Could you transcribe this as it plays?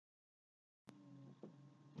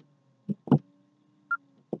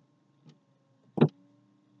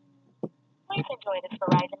enjoy this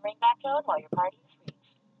Verizon ringback tone while your party is free.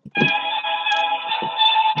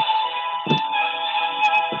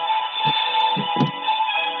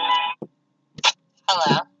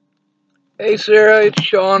 Hello. Hey Sarah, it's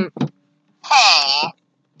Sean. Hey.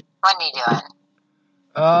 What are you doing?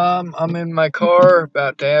 I'm in my car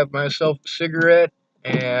about to have myself a cigarette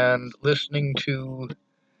and listening to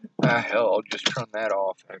hell, I'll just turn that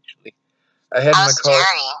off actually. I had my How's car.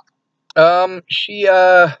 Jerry?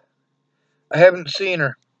 I haven't seen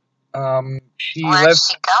her. She Where'd left.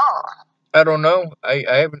 she go? I don't know. I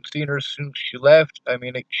haven't seen her since she left. I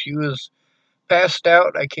mean, she was passed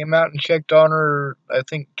out. I came out and checked on her, I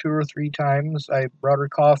think 2 or 3 times. I brought her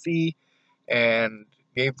coffee and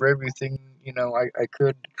gave her everything, I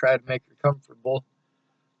could to try to make her comfortable.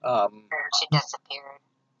 She disappeared.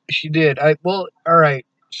 She did. Well, alright.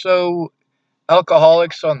 So,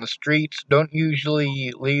 alcoholics on the streets don't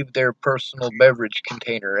usually leave their personal beverage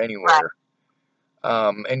container anywhere.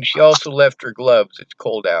 And she also left her gloves. It's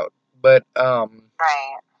cold out. But,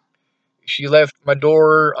 Right. she left my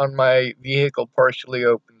door on my vehicle partially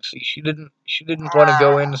open. See, she didn't want to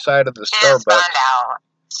go inside of the She just Starbucks. found out.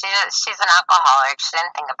 She's an alcoholic. She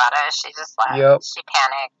didn't think about it. She just left. Yep. She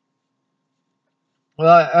panicked.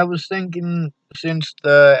 Well, I was thinking since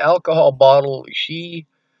the alcohol bottle, she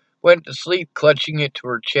went to sleep clutching it to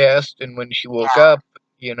her chest, and when she woke up,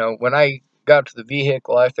 when I got to the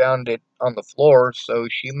vehicle, I found it on the floor, so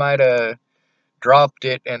she might have dropped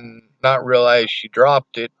it and not realized she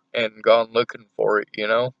dropped it and gone looking for it,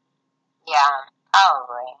 Yeah,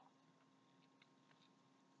 probably.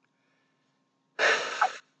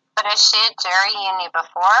 But is she a Jerry you knew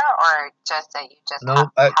before, or just that you just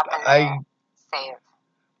Nope, happened to save?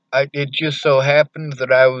 it just so happened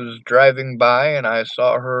that I was driving by and I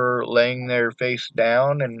saw her laying there face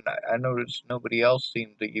down, and I noticed nobody else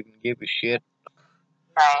seemed to even give a shit.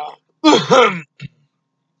 Right.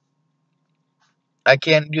 I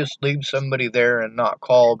can't just leave somebody there and not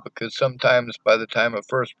call, because sometimes by the time a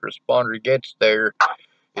first responder gets there,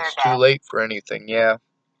 it's too late for anything, yeah.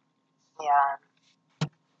 Yeah.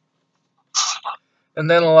 And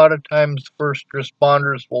then a lot of times first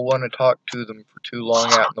responders will want to talk to them for too long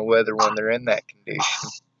out in the weather when they're in that condition.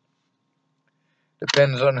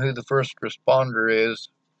 Depends on who the first responder is.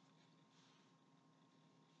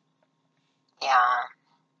 Yeah.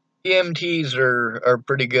 EMTs are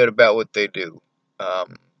pretty good about what they do.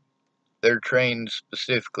 They're trained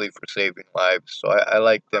specifically for saving lives, so I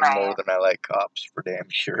like them more than I like cops, for damn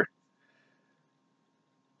sure.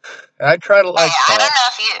 I try to like cops. I don't know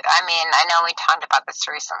if I know we talked about this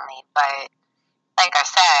recently, but like I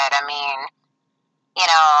said, I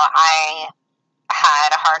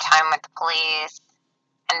had a hard time with the police,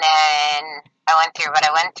 and then I went through what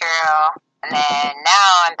I went through, and then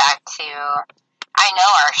now I'm back to, I know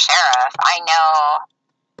our sheriff. I know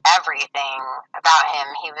everything about him.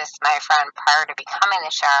 He was my friend prior to becoming the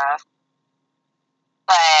sheriff.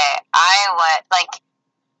 But I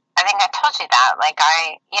think I told you that.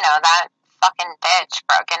 That fucking bitch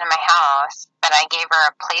broke into my house, but I gave her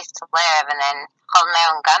a place to live and then held my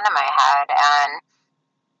own gun to my head, and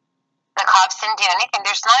the cops didn't do anything.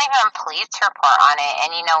 There's not even a police report on it.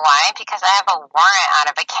 And you know why? Because I have a warrant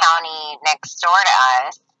out of a county next door to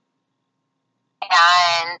us.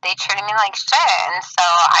 And they treated me like shit. And so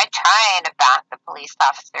I tried to back the police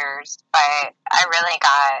officers, but I really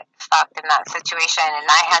got fucked in that situation. And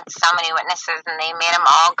I had so many witnesses, and they made them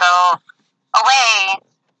all go away.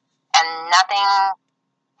 And nothing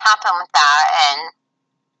happened with that. And,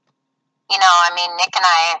 Nick and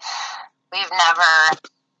I, we've never...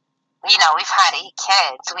 we've had 8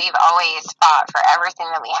 kids. We've always fought for everything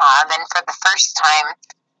that we have. And for the first time,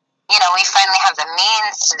 we finally have the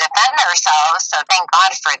means to defend ourselves. So thank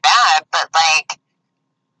God for that. But,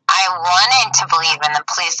 I wanted to believe in the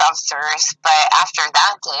police officers. But after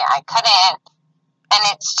that day, I couldn't. And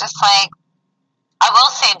it's just I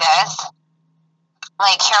will say this.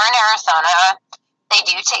 Here in Arizona, they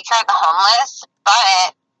do take care of the homeless.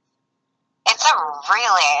 But it's a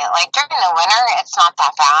really, during the winter, it's not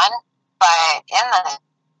that bad. But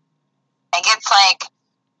it gets like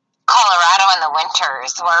Colorado in the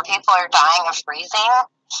winters where people are dying of freezing.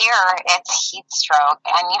 Here, it's heat stroke,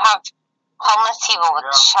 and you have homeless people with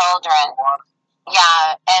children.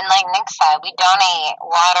 Yeah, and like Nick said, we donate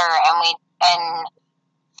water and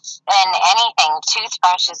anything,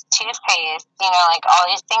 toothbrushes, toothpaste, all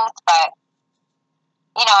these things. But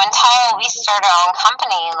until we started our own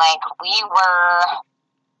company, we were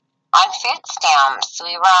on food stamps.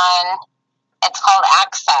 We run. It's called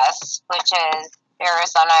Access, which is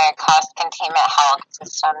Arizona Cost Containment Health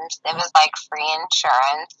Systems. It was free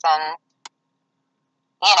insurance, and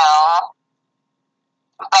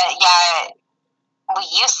But yeah, we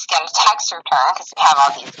used to get a tax return because we have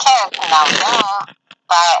all these kids, and now we don't.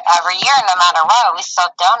 But every year, no matter what, we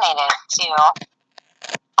still donate it to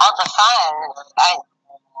all the funds. I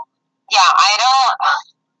don't.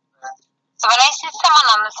 So when I see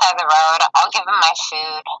someone on the side of the road, I'll give them my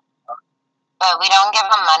food. But we don't give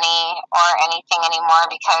them money or anything anymore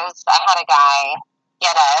because I had a guy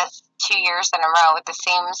get us 2 years in a row with the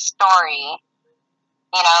same story.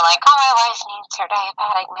 You know, like, oh, my wife needs her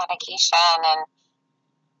diabetic medication. And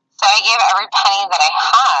so I gave every penny that I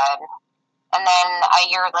had. And then a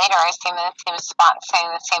year later, I see him in the same spot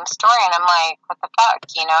saying the same story. And I'm like, what the fuck,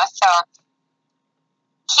 you know? So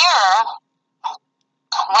here,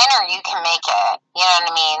 winter, you can make it. You know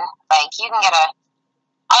what I mean? Like, you can get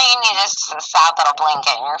all you need is a south little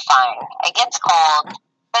blanket and you're fine. It gets cold.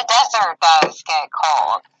 The desert does get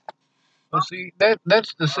cold. Well, see,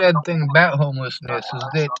 that's the sad thing about homelessness is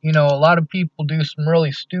that, you know, a lot of people do some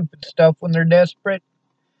really stupid stuff when they're desperate,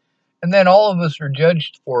 and then all of us are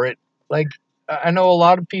judged for it. Like, I know a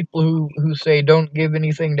lot of people who say don't give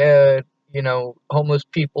anything to, you know, homeless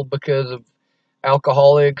people because of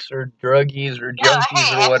alcoholics or druggies or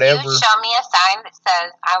junkies or whatever. If you show me a sign that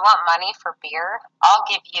says, I want money for beer, I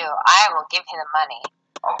will give you the money.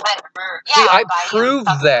 But, yeah, see, I proved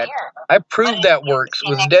that. I proved that works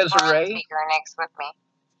with Desiree.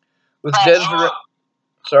 With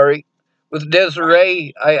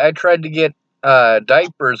Desiree, I tried to get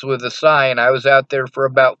diapers with a sign. I was out there for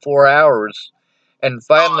about 4 hours, and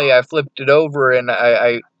finally I flipped it over and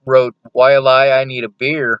I wrote, "Why lie? I need a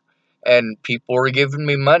beer." And people were giving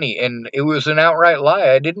me money, and it was an outright lie.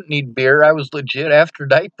 I didn't need beer. I was legit after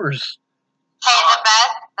diapers. Hey,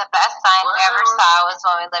 the best sign we ever saw was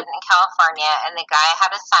when we lived in California, and the guy had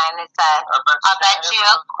a sign that said, I'll bet you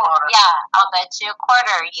a quarter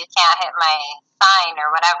you can't hit my sign or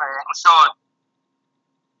whatever. Sean,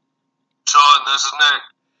 this is Nick.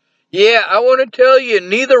 Yeah, I want to tell you,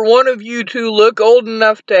 neither one of you two look old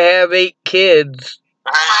enough to have 8 kids.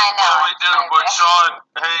 Hey, I know. We do, but Sean,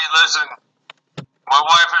 hey, listen. My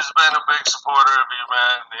wife has been a big supporter of you,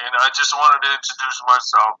 man, and I just wanted to introduce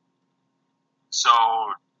myself. So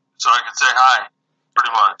I can say hi,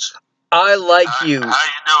 pretty much. I like you. How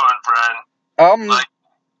you doing, friend?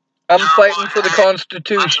 I'm fighting for the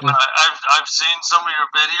Constitution. I've seen some of your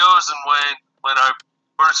videos, and when I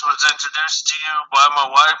first was introduced to you by my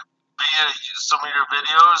wife via some of your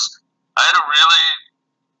videos, I had a really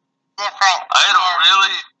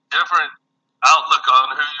different outlook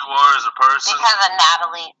on who you are as a person. Because of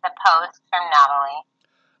Natalie, the post from Natalie.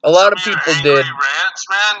 A lot of people did. Rants,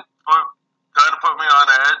 man, kind of put me on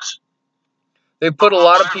edge. They put a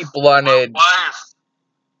lot of people on edge. My wife,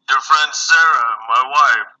 your friend Sarah, my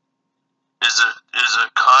wife, is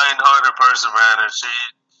a kind-hearted person, man, and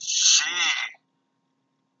she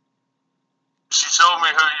showed me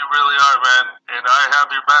who you really are, man, and I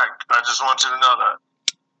have your back. I just want you to know that.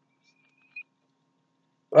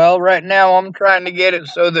 Well, right now I'm trying to get it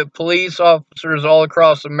so that police officers all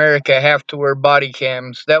across America have to wear body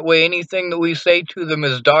cams. That way anything that we say to them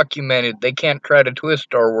is documented. They can't try to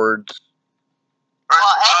twist our words. Well,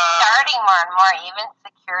 it's starting more and more. Even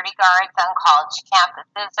security guards on college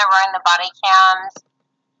campuses are wearing the body cams.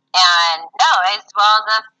 And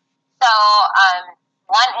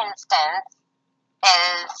one instance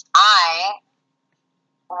is I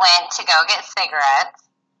went to go get cigarettes.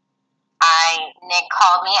 Nick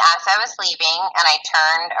called me as I was leaving, and I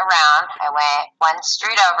turned around. I went one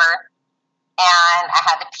street over, and I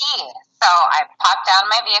had to pee. So I popped out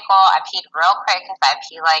of my vehicle. I peed real quick because I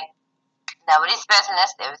pee like nobody's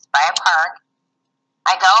business. It was by a park.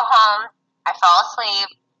 I go home. I fall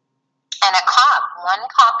asleep, and one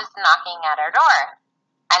cop is knocking at our door,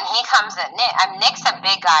 and he comes at Nick. Nick's a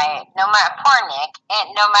big guy. Poor Nick.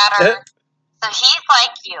 So he's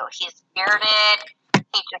like you. He's bearded.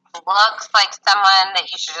 He just looks like someone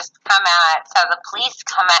that you should just come at. So the police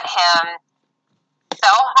come at him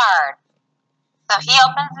so hard. So he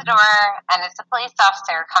opens the door, and it's a police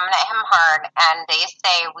officer coming at him hard, and they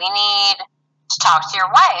say, we need to talk to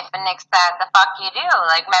your wife. And Nick said, the fuck you do?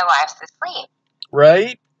 Like, my wife's asleep.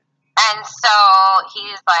 Right. And so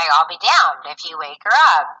he's like, I'll be damned if you wake her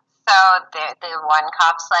up. So the one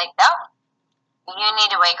cop's like, no, you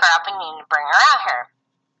need to wake her up and you need to bring her out here.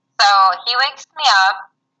 So he wakes me up,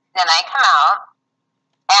 then I come out,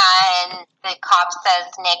 and the cop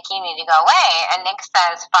says, Nick, you need to go away. And Nick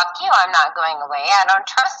says, fuck you, I'm not going away. I don't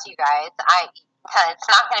trust you guys. It's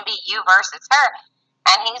not going to be you versus her.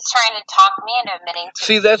 And he's trying to talk me into admitting to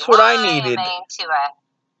See, that's what I needed. To a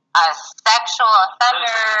sexual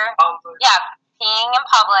offender. Yeah, peeing in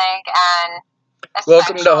public. And a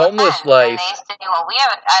Welcome to sexual homeless offense. life. And they say, well, we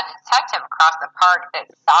have a detective across the park that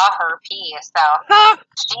saw her pee, so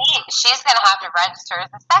she's going to have to register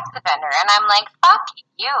as a sex offender. And I'm like, fuck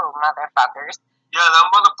you, motherfuckers. Yeah, that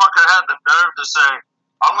motherfucker had the nerve to say,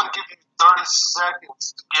 I'm going to give you 30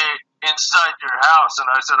 seconds to get inside your house.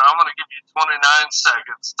 And I said, I'm going to give you 29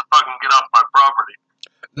 seconds to fucking get off my property.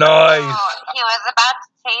 Nice. So he was about to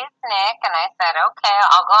tase Nick, and I said, okay,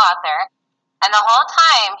 I'll go out there. And the whole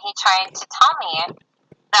time, he tried to tell me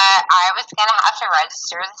that I was going to have to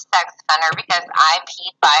register as a sex offender because I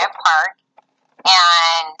peed by a park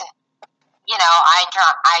and, you know, I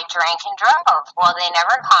drank and drove. Well, they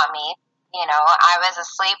never caught me. You know, I was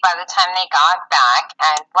asleep by the time they got back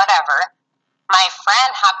and whatever. My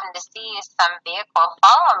friend happened to see some vehicle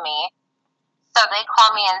follow me, so they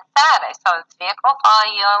called me and said, I saw this vehicle follow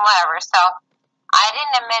you and whatever. So I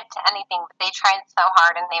didn't admit to anything, but they tried so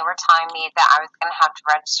hard, and they were telling me that I was going to have to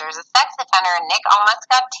register as a sex offender, and Nick almost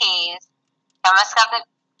got teased. He almost got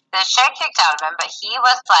the shit kicked out of him, but he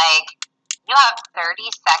was like, you have 30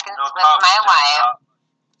 seconds with my wife.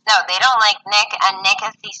 No, they don't like Nick, and Nick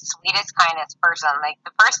is the sweetest, kindest person. Like,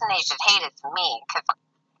 the person they should hate is me, because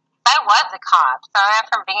I was a cop. So I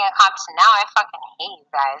went from being a cop to now I fucking hate you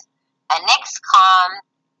guys. And Nick's calm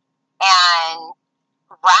and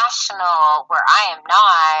rational where I am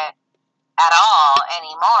not at all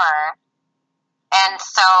anymore. And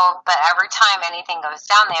so, but every time anything goes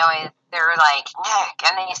down, they're like, Nick,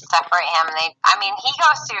 and they separate him. He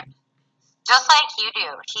goes through just like you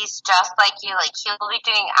do. He's just like you. Like, he'll be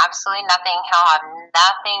doing absolutely nothing. He'll have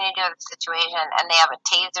nothing to do with the situation, and they have a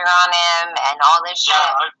taser on him and all this shit.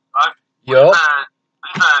 We've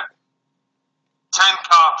had 10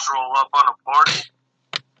 cops roll up on a party,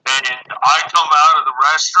 and I come out of the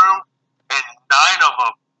restroom, and 9 of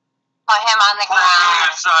them put him on the ground, pull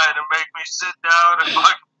me aside and make me sit down and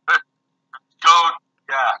go.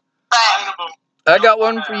 Yeah, but 9 of them. I got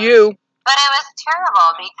one for you. But it was terrible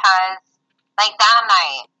because, like, that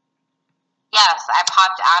night, yes, I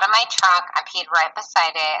popped out of my truck. I peed right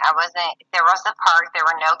beside it. There was a park. There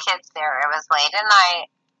were no kids there. It was late at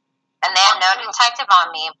night. And they had no detective on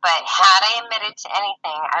me, but had I admitted to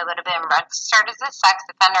anything, I would have been registered as a sex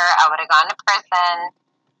offender. I would have gone to prison.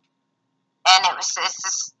 And it's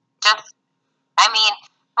just,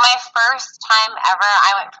 my first time ever,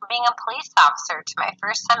 I went from being a police officer to my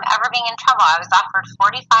first time ever being in trouble. I was offered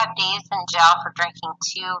 45 days in jail for drinking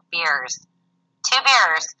 2 beers. 2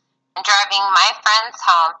 beers. And driving my friends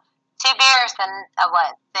home. 2 beers in a,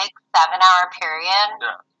 6-7 hour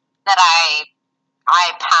period that I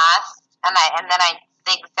passed, and then I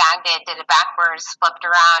zigzagged it, did it backwards, flipped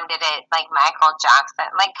around, did it like Michael Jackson.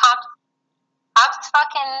 Like, cops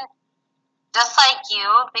fucking, just like you,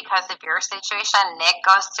 because of your situation, Nick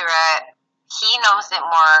goes through it. He knows it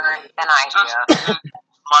more than I do.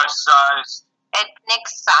 My size. It's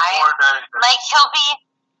Nick's size. Like, he'll be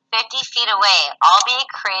 50 feet away. I'll be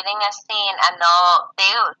creating a scene, and they'll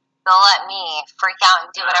let me freak out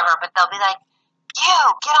and do whatever, but they'll be like, you,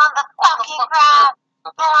 get on the fucking ground.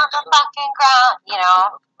 Get on the fucking ground, you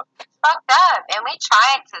know. It's fucked up. And we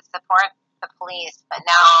tried to support the police, but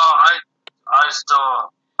now. No, I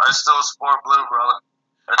still support Blue, brother.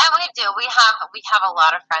 And we do. We have a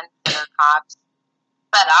lot of friends that are cops,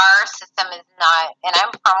 but our system is not. And I'm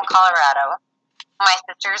from Colorado. My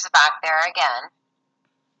sister's back there again.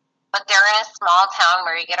 But they're in a small town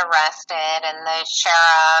where you get arrested, and the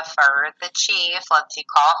sheriff or the chief lets you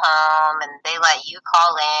call home, and they let you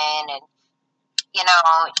call in, and you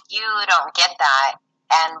know, you don't get that,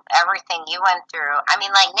 and everything you went through. I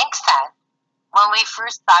mean, like Nick said, when we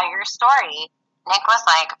first saw your story, Nick was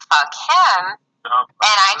like, fuck him.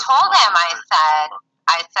 And I told him,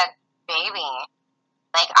 I said, baby,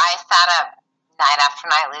 like, I sat up night after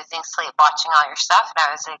night losing sleep watching all your stuff, and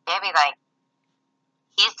I was like, baby, like,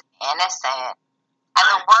 he's innocent. And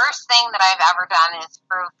the worst thing that I've ever done is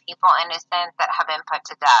prove people innocent that have been put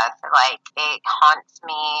to death. Like, it haunts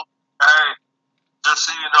me. Hey. Just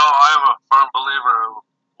so you know, I am a firm believer.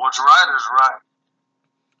 What's right is right.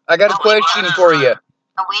 I got a question for you.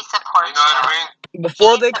 We support you. You know what I mean?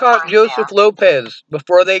 Before they caught Joseph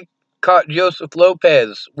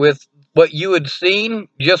Lopez with what you had seen,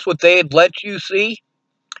 just what they had let you see,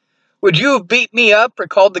 would you have beat me up or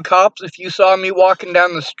called the cops if you saw me walking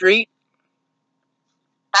down the street?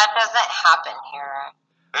 That doesn't happen here.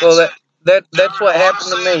 Well, that's what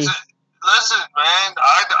happened to me. Listen, man,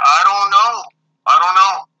 I don't know. I don't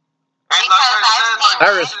know. And like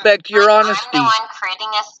I respect your honesty. I'm the one creating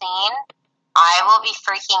a scene. I will be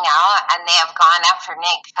freaking out, and they have gone after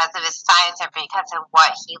Nick because of his size or because of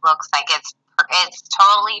what he looks like. It's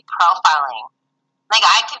totally profiling. Like,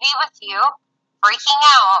 I could be with you freaking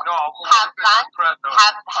out, have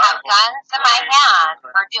guns in my hand,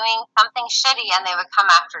 or doing something shitty, and they would come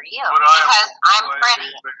after you because I'm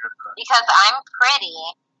pretty. Because I'm pretty,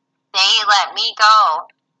 they let me go.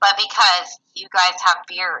 But because you guys have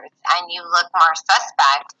beards and you look more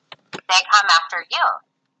suspect, they come after you.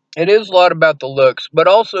 It is a lot about the looks, but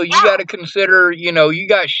also you got to consider, you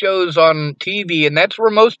got shows on TV, and that's where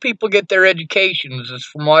most people get their educations, is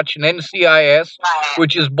from watching NCIS,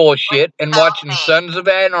 which is bullshit, and watching Sons of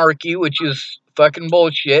Anarchy, which is fucking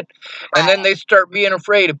bullshit, and then they start being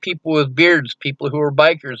afraid of people with beards, people who are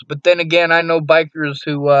bikers. But then again, I know bikers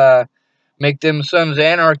who make them Sons of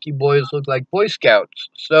Anarchy boys look like Boy Scouts,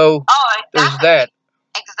 so there's that.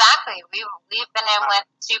 Exactly. We've been in with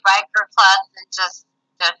 2 biker clubs and just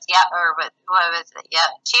 2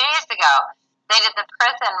 days ago, they did the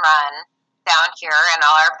prison run down here, and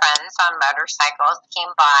all our friends on motorcycles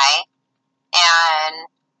came by, and,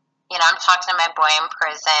 I'm talking to my boy in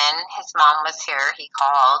prison. His mom was here. He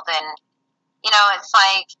called, and, it's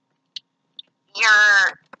like,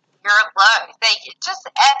 you're just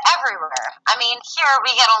everywhere. I mean, here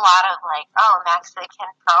we get a lot of, like,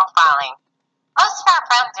 Mexican profiling. Most of our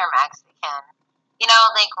friends are Mexican.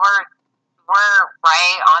 We're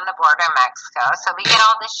right on the border of Mexico, so we get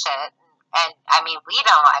all this shit. And I mean, we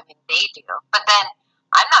don't. I mean, they do. But then,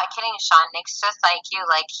 I'm not kidding, Sean. Nick's just like you.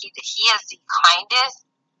 Like, he is the kindest,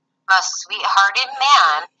 most sweethearted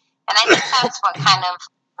man. And I think that's what kind of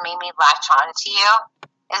made me latch on to you,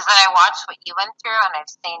 is that I watched what you went through, and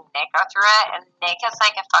I've seen Nick go through it. And Nick is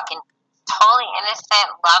like a fucking totally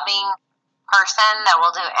innocent, loving person that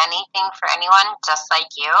will do anything for anyone, just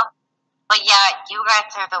like you. But yeah, you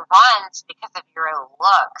guys are the ones, because of your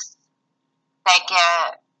looks, that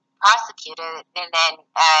get prosecuted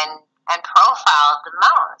and profiled the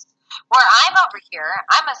most. Where I'm over here,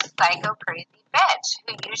 I'm a psycho crazy bitch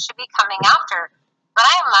who you should be coming after. But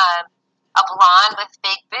I'm a blonde with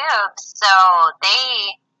big boobs, so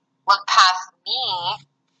they look past me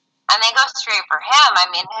and they go straight for him. I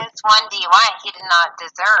mean, his 1 DUI he did not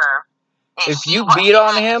deserve. If you beat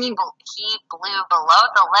on him, he blew below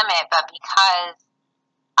the limit, but because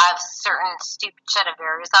of certain stupid shit of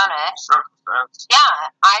Arizona,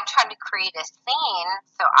 I tried to create a scene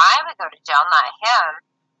so I would go to jail, not him.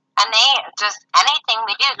 And they just, anything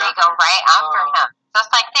we do, they go right after him, just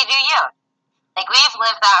like they do you. Like, we've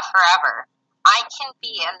lived that forever. I can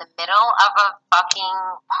be in the middle of a fucking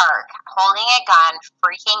park, holding a gun,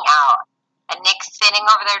 freaking out, and Nick's sitting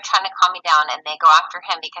over there trying to calm me down, and they go after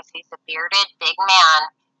him because he's a bearded, big man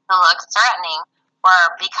who looks threatening, or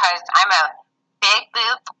because I'm a big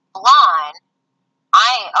boob blonde,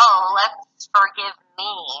 let's forgive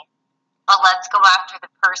me, but let's go after the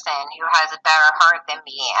person who has a better heart than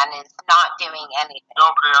me and is not doing anything.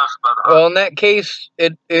 Nobody has a better heart. Well, in that case,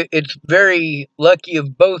 it's very lucky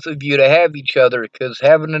of both of you to have each other, because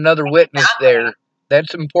having another witness there,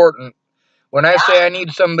 that's important. When I say I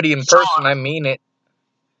need somebody in person, I mean it.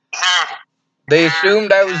 They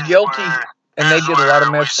assumed I was guilty, and they did a lot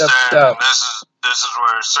of messed up stuff. This is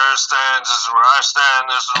where Sarah stands, this is where I stand,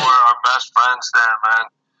 this is where our best friends stand, man.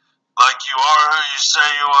 Like, you are who you say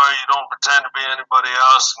you are, you don't pretend to be anybody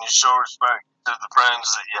else, and you show respect to the friends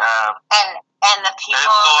that you have. And the people. And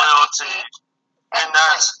loyalty. And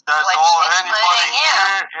that's all anybody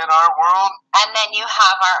here in our world. And then you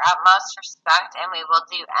have our utmost respect, and we will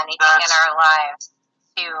do anything in our lives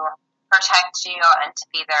to protect you and to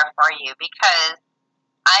be there for you, because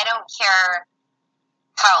I don't care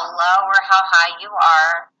how low or how high you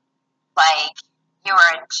are, like, you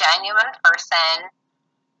are a genuine person.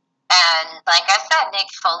 And like I said,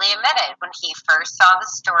 Nick fully admitted when he first saw the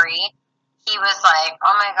story, he was like,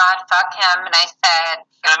 oh my God, fuck him. And I said,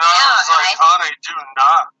 and I was like, honey, do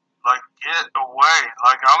not, like, get away.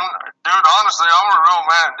 Like, dude, honestly, I'm a real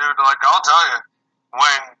man, dude. Like, I'll tell you,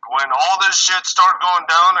 when all this shit started going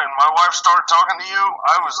down and my wife started talking to you,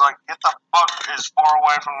 I was like, get the fuck as far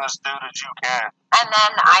away from this dude as you can. And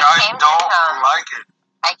then like, I came to him. I don't like it.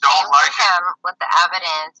 Him with the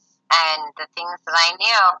evidence and the things that I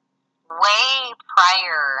knew way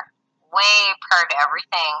prior to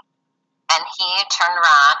everything. And he turned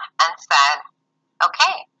around and said,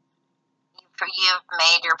 okay, you've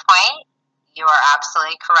made your point. You are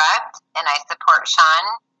absolutely correct. And I support Sean.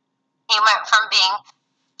 He went from being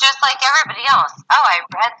just like everybody else. Oh, I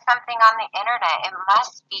read something on the internet. It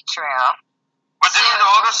must be true. But dude,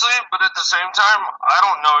 honestly, but at the same time, I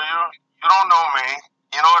don't know you. You don't know me.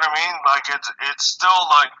 You know what I mean? Like, it's still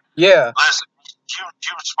like, yeah. Listen,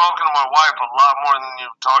 you've spoken to my wife a lot more than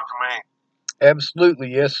you've talked to me.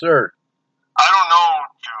 Absolutely, yes, sir. I don't know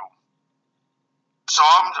you. So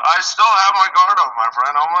I still have my guard up, my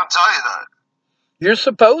friend. I'm going to tell you that. You're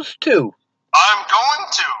supposed to. I'm going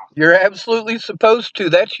to. You're absolutely supposed to.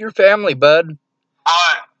 That's your family, bud.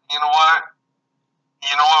 But, you know what?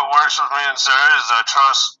 You know what works with me and Sarah is I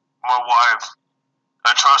trust my wife.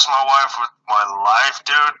 I trust my wife with my life,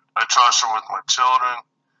 dude. I trust her with my children.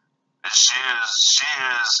 She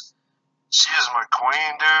is my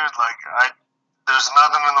queen, dude. Like, there's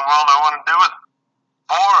nothing in the world I want to do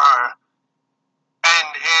for her. And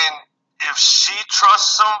if she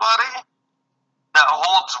trusts somebody, that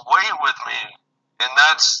holds weight with me. And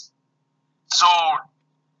that's, so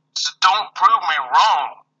don't prove me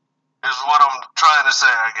wrong, is what I'm trying to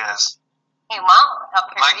say, I guess. He won't. He'll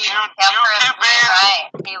prove Like, you. you He'll prove keep me being, right.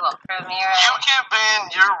 He will prove me right. You keep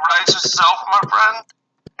being your righteous self, my friend,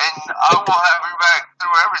 and I will have you back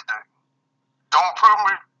through everything. Don't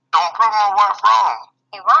prove my wife wrong.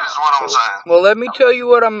 He won't. Is what I'm saying. Well, let me tell you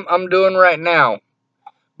what I'm doing right now.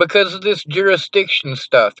 Because of this jurisdiction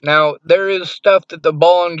stuff. Now, there is stuff that the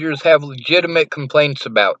Bollingers have legitimate complaints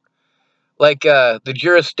about. Like, the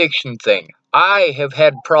jurisdiction thing. I have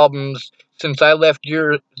had problems since I left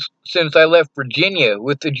Virginia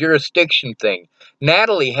with the jurisdiction thing.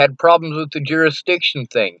 Natalie had problems with the jurisdiction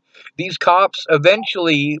thing. These cops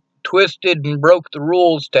eventually twisted and broke the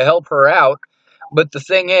rules to help her out. But the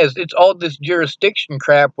thing is, it's all this jurisdiction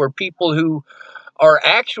crap where people who are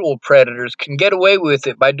actual predators can get away with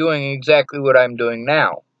it by doing exactly what I'm doing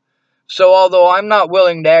now. So although I'm not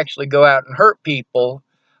willing to actually go out and hurt people,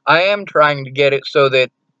 I am trying to get it so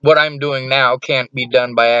that what I'm doing now can't be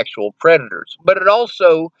done by actual predators. But it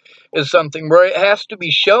also is something where it has to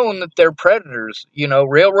be shown that they're predators. You know,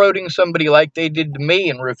 railroading somebody like they did to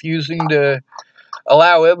me and refusing to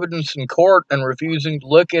allow evidence in court and refusing to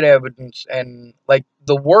look at evidence. And, like,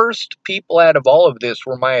 the worst people out of all of this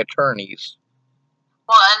were my attorneys.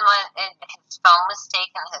 Well, and when his phone was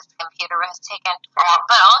taken, his computer was taken.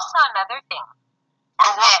 But also another thing.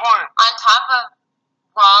 On top of,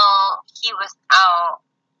 while he was out,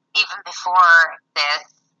 even before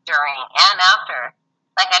this, during, and after,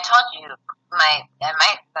 like I told you, like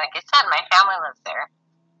I said, my family lives there.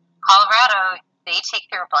 Colorado, they take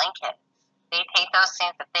their blankets. They take those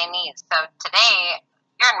things that they need. So today,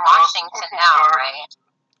 you're in Washington now, right?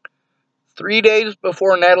 3 days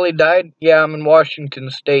before Natalie died, yeah, I'm in Washington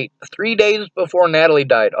State. 3 days before Natalie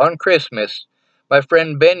died, on Christmas, my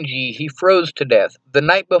friend Benji, he froze to death. The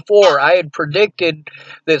night before, I had predicted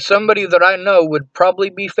that somebody that I know would probably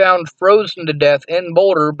be found frozen to death in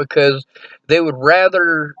Boulder because they would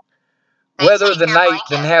rather weather the night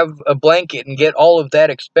than have a blanket and get all of that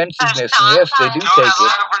expensiveness. And yes, they do take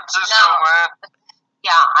it.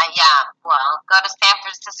 Yeah. Well, go to San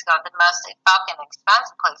Francisco, the most fucking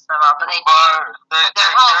expensive place in the world, but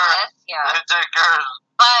they're homeless. Yeah. They take care of.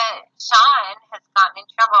 But Sean has gotten in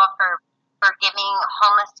trouble for giving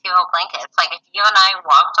homeless people blankets. Like if you and I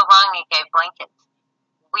walked along and gave blankets,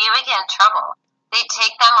 we would get in trouble. They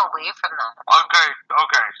take them away from them.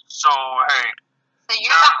 Okay. So hey. So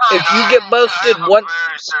you're behind. If you get busted, I have a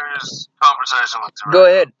very serious conversation with you. Go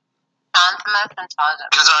ahead. Sounds the most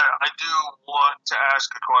intelligent. Because I do want to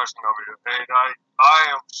ask a question of you, and I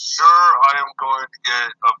am sure I am going to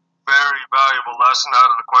get a very valuable lesson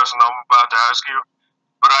out of the question I'm about to ask you.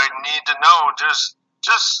 But I need to know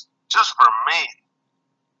just for me.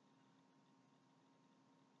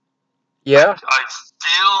 Yeah. I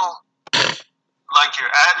feel like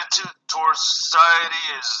your attitude towards society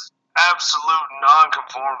is absolute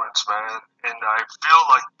non-conformance, man. And I feel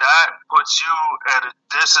like that puts you at a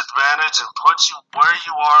disadvantage and puts you where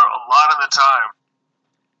you are a lot of the time.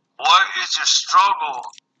 What is your struggle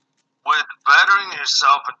with bettering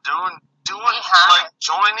yourself and doing like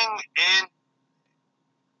joining in?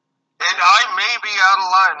 And I may be out of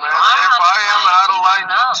line, man. And if I am out of line,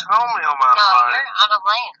 you tell me I'm out of line. No, you're out of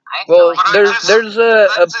line. Well, there's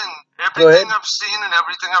listen, everything I've seen and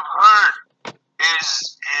everything I've heard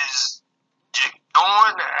is you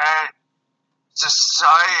going at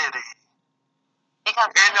society. And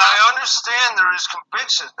I understand there is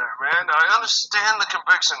conviction there, man. I understand the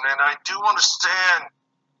conviction, and I do understand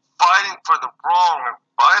fighting for the wrong and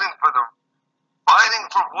fighting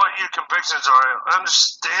for what your convictions are. I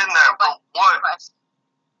understand that, but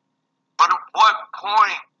at what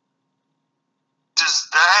point does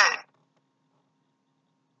that?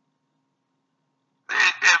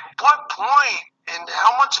 At what point and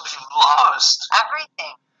how much have you lost?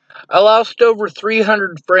 Everything. I lost over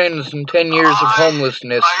 300 friends in 10 years of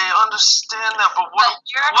homelessness. I understand that, but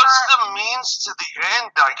what's the means to the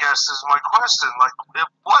end, I guess, is my question. Like,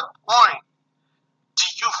 at what point do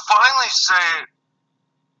you finally say,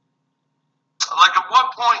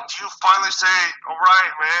 all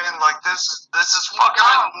right, man, like, this is fucking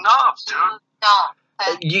enough, dude? don't.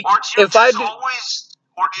 Or do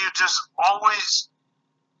you just always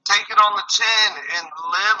take it on the chin and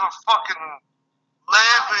live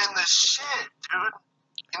in the shit, dude?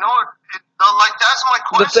 You know, like that's my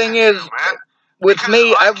question. The thing is, man. with Because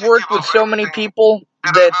me, I I've could worked give with up so many everything people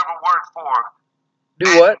that that I've ever worked for.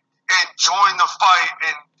 do what? And join the fight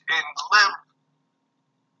and live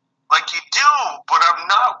like you do, but I'm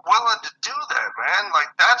not willing to do that, man. Like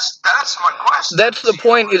that's my question. That's the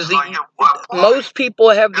point. Is like, most people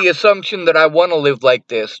have the assumption that I want to live like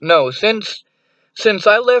this. No, since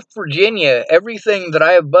I left Virginia, everything that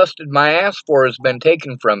I have busted my ass for has been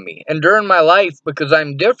taken from me. And during my life, because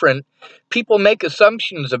I'm different, people make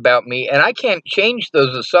assumptions about me, and I can't change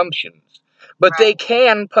those assumptions. But they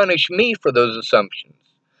can punish me for those assumptions.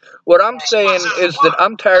 What I'm saying is that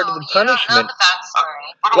I'm tired of the punishment.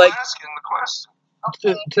 But I'm asking the question.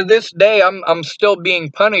 To this day, I'm still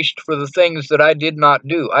being punished for the things that I did not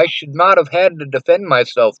do. I should not have had to defend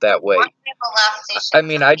myself that way. I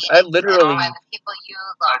mean, I literally. By the people you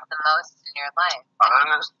love the most in your life. I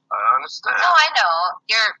understand. No, I know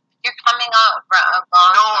you're coming out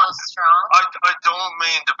strong. I don't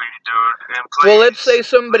mean to be, dude. And please, well, let's say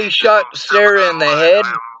somebody shot Sarah in the head,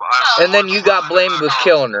 and then you got blamed with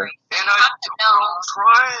killing her. And I'm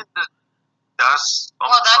trying to. That's a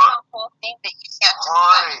whole thing that you can't just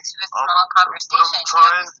put into a small conversation. You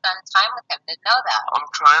have to spend time with him to know that. I'm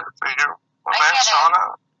trying to figure my man Sean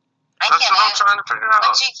out. That's what I'm trying to figure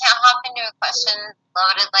out. But you can't hop into a question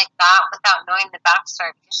loaded like that without knowing the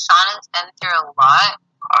backstory, because Sean has been through a lot.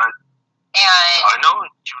 I know,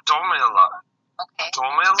 you told me a lot. Okay. You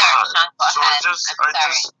told me a lot. Sean,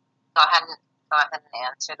 go ahead. Go ahead and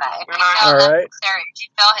answer that. If you feel necessary, if you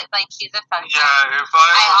feel like he's offensive. Yeah, if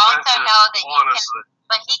I also know that honestly.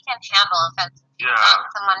 he can handle offensive. Yeah. Not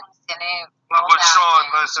someone who's gonna. But Sean,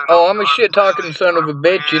 listen. Oh, I'm a shit talking son of a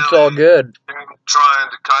bitch. It's all good. I'm trying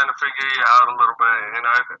to kind of figure you out a little bit, and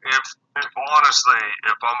if honestly,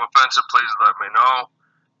 if I'm offensive, please let me know.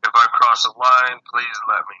 If I cross a line, please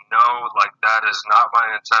let me know. Like, that is not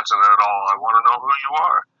my intention at all. I want to know who you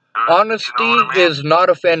are. Honesty is not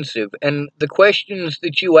offensive, and the questions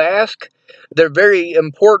that you ask, they're very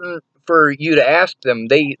important for you to ask them.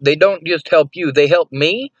 They don't just help you, they help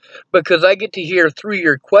me, because I get to hear through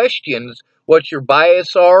your questions what your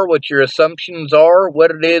bias are, what your assumptions are,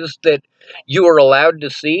 what it is that you are allowed to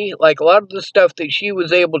see. Like, a lot of the stuff that she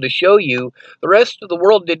was able to show you, the rest of the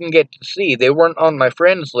world didn't get to see. They weren't on my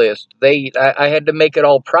friends list. I had to make it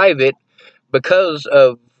all private because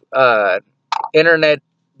of internet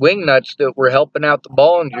wingnuts that were helping out the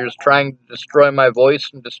Bollingers, trying to destroy my voice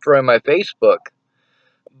and destroy my Facebook.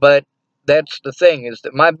 But that's the thing, is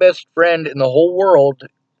that my best friend in the whole world,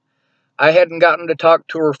 I hadn't gotten to talk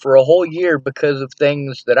to her for a whole year because of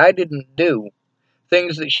things that I didn't do.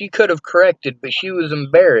 Things that she could have corrected, but she was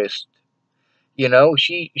embarrassed. You know,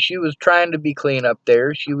 she was trying to be clean up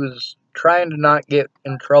there. She was trying to not get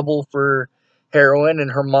in trouble for heroin,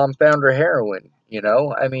 and her mom found her heroin, you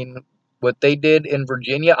know? I mean, what they did in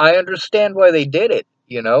Virginia, I understand why they did it,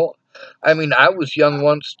 you know? I mean, I was young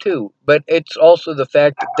once too, but it's also the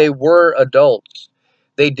fact that they were adults.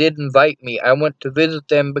 They did invite me. I went to visit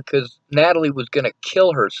them because Natalie was going to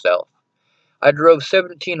kill herself. I drove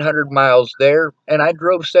 1,700 miles there, and I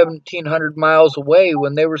drove 1,700 miles away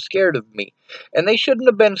when they were scared of me. And they shouldn't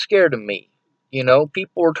have been scared of me. You know,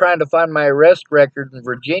 people were trying to find my arrest record in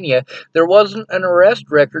Virginia. There wasn't an arrest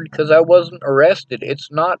record because I wasn't arrested. It's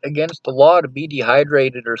not against the law to be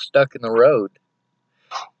dehydrated or stuck in the road.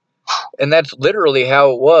 And that's literally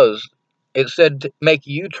how it was. It said to make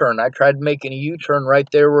a U-turn. I tried making a U-turn right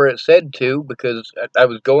there where it said to, because I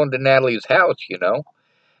was going to Natalie's house, you know.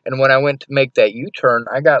 And when I went to make that U-turn,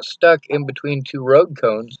 I got stuck in between two road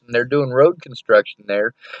cones, and they're doing road construction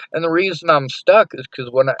there. And the reason I'm stuck is because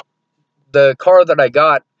the car that I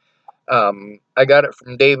got it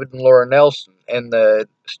from David and Laura Nelson, and the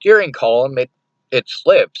steering column, it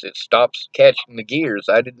slips. It stops catching the gears.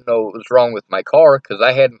 I didn't know what was wrong with my car because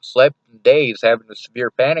I hadn't slept in days, having a severe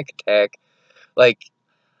panic attack. Like,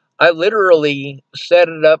 I literally set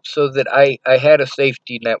it up so that I had a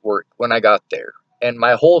safety network when I got there. And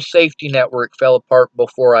my whole safety network fell apart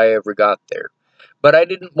before I ever got there. But I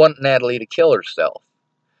didn't want Natalie to kill herself.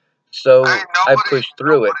 So I pushed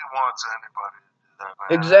through it. Nobody wants anybody to do that,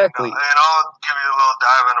 man. Exactly. And I'll give you a little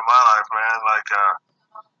dive into my life, man. Like,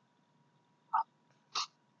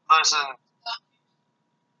 listen,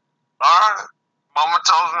 alright, Mama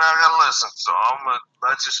told me I gotta listen, so I'm gonna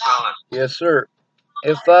let you spell it. Yes, sir.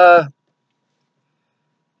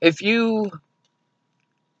 If you,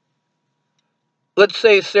 let's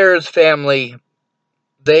say Sarah's family,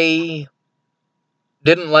 they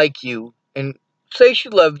didn't like you and say she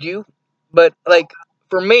loved you, but like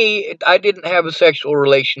for me, I didn't have a sexual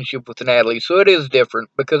relationship with Natalie, so it is different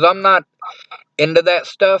because I'm not into that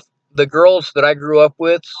stuff. The girls that I grew up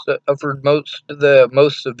with suffered most of the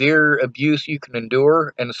most severe abuse you can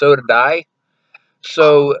endure, and so did I.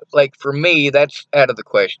 So, like for me, that's out of the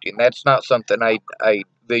question. That's not something I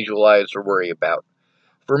visualize or worry about.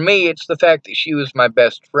 For me, it's the fact that she was my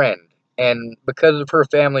best friend, and because of her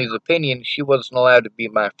family's opinion, she wasn't allowed to be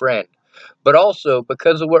my friend. But also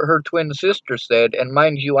because of what her twin sister said, and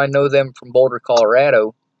mind you, I know them from Boulder,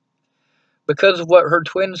 Colorado. Because of what her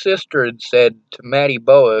twin sister had said to Maddie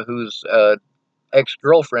Boa, who's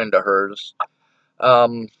ex-girlfriend of hers,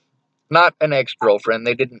 um, not an ex-girlfriend.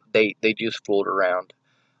 They didn't date. They just fooled around.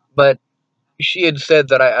 But she had said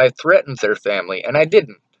that I threatened their family, and I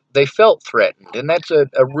didn't. They felt threatened, and that's a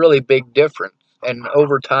really big difference. And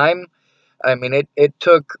over time, I mean, it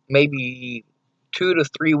took maybe 2 to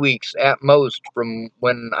 3 weeks at most from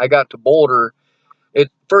when I got to Boulder.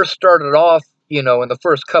 It first started off, in the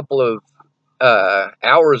first couple of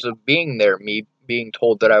hours of being there, me being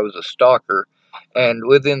told that I was a stalker. And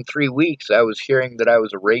within 3 weeks, I was hearing that I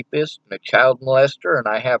was a rapist and a child molester, and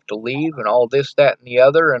I have to leave, and all this, that, and the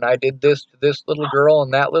other, and I did this to this little girl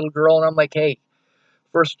and that little girl. And I'm like, hey,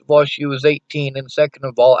 first of all, she was 18, and second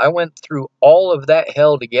of all, I went through all of that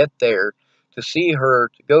hell to get there, to see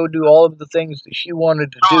her, to go do all of the things that she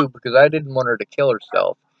wanted to do because I didn't want her to kill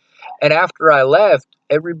herself. And after I left,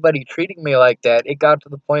 everybody treating me like that, it got to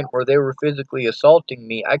the point where they were physically assaulting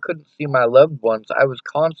me. I couldn't see my loved ones. I was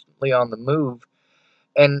constantly on the move,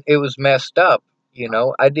 and it was messed up.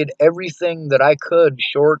 I did everything that I could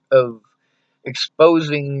short of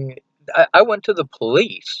exposing. I went to the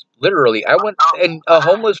police, literally. I went, and a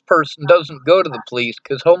homeless person doesn't go to the police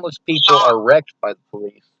because homeless people are wrecked by the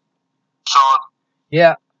police. Sean.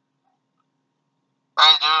 Yeah.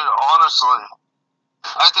 Hey, dude, honestly,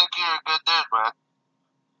 I think you're a good dude, man.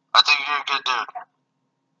 I think you're a good dude.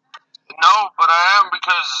 No, but I am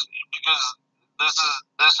because this is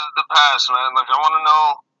the past, man. Like I want to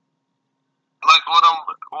know, like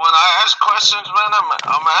when I ask questions, man,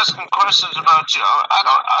 I'm asking questions about you. I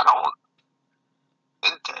don't.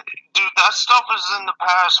 Dude, that stuff is in the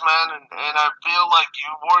past, man, and I feel like you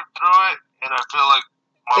worked through it, and I feel like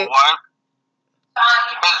my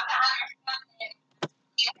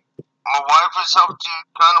wife has helped you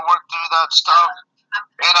kind of work through that stuff,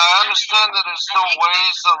 and I understand that it still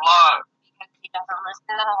weighs a lot. Because he doesn't listen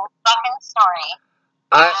to the whole fucking story.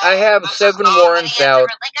 I have 7 warrants out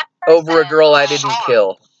over a girl I didn't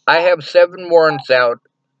kill. I have 7 warrants out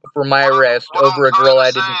for my arrest over a girl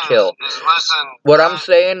I didn't kill. What I'm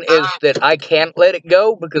saying is that I can't let it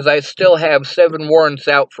go because I still have 7 warrants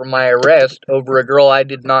out for my arrest over a girl I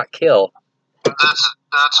did not kill.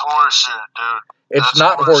 That's horseshit, dude. It's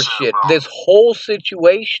not horseshit. This whole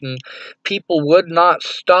situation, people would not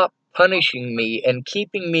stop punishing me and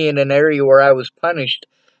keeping me in an area where I was punished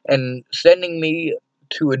and sending me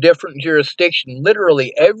to a different jurisdiction.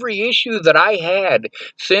 Literally, every issue that I had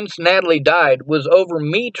since Natalie died was over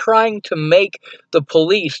me trying to make the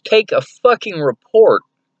police take a fucking report.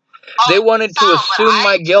 They wanted to assume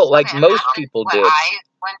my guilt like most people did. What I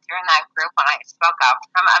went through in that group when I spoke up,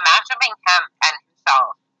 imagine being him and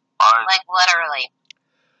himself. Like, literally.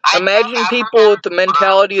 Imagine people with the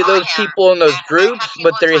mentality of those people in those groups,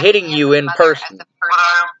 but they're hitting you in person.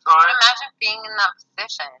 Imagine being in that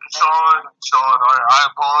position. Sean, I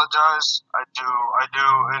apologize. I do,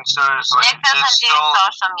 and seriously, Nick doesn't do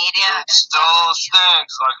social media. It still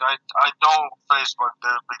stinks. Like I don't Facebook,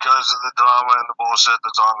 dude, because of the drama and the bullshit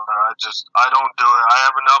that's on there. I don't do it. I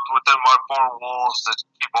have enough within my 4 walls that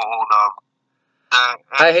people hold up.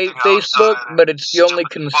 I hate Facebook, but it's the only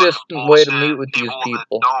consistent way to meet with these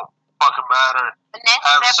people. Don't fucking matter. Nick's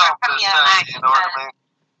have different something from to you say, and I, you know what I mean?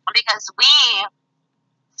 Because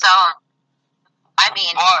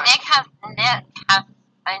Nick has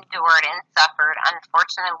endured and suffered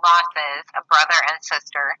unfortunate losses, a brother and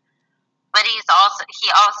sister, but he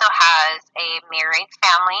also has a married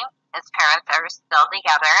family. His parents are still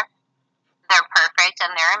together. They're perfect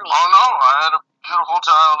and they're amazing. Oh no, I had a beautiful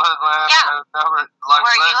childhood, man. Yeah.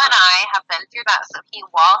 Where you and I have been through that, so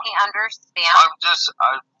while he understands.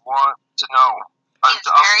 I want to know. He's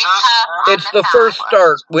very tough. It's the first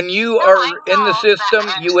start. When you are in the system,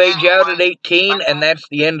 you age out at 18, and that's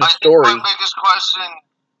the end of story. My biggest question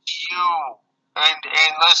to you, and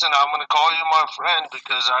listen, I'm going to call you my friend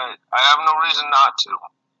because I have no reason not to.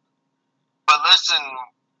 But listen,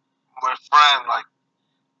 my friend, like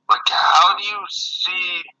how do you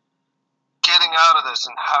see getting out of this,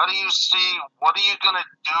 and how do you see what are you going to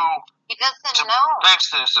do to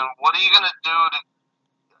fix this, and what are you going to do to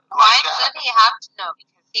Why should he have to know?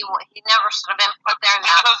 Because he never should have been put there.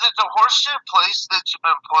 Because it's a horseshit place that you've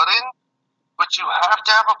been put in, but you have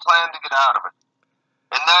to have a plan to get out of it.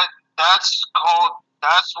 And that's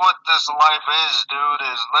what this life is, dude,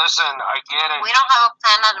 is listen, I get it. We don't have a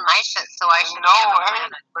plan out of my shit, so I should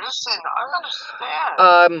listen, I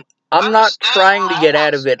understand. I'm not trying to get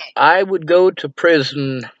out of it. I would go to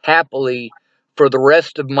prison happily for the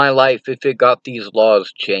rest of my life if it got these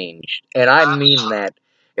laws changed. And I mean that.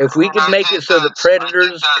 If we could make it so that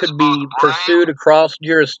predators could be pursued across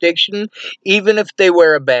jurisdiction, even if they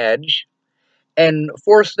wear a badge, and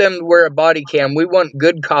force them to wear a body cam. We want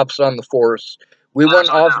good cops on the force. We want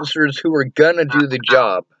officers who are gonna do the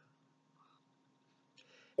job.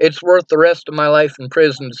 It's worth the rest of my life in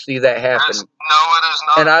prison to see that happen. No, it is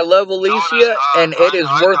not. And I love Alicia, and it is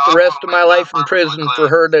worth the rest of my life in prison for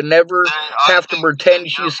her to never have to pretend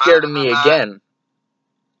she's scared of me again.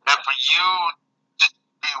 And for you to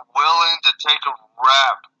be willing to take a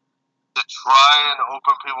rap to try and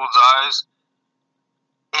open people's eyes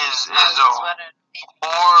is a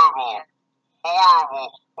horrible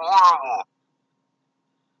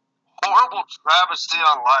travesty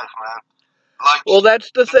on life, man. Well,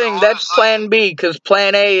 that's the thing. That's plan B, because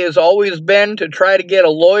plan A has always been to try to get a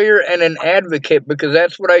lawyer and an advocate, because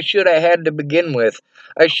that's what I should have had to begin with.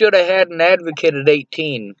 I should have had an advocate at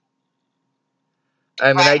 18.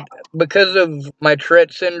 I mean, because of my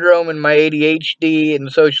Tourette syndrome and my ADHD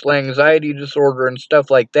and social anxiety disorder and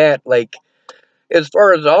stuff like that, like, as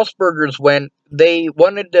far as Asperger's went, they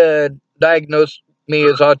wanted to diagnose me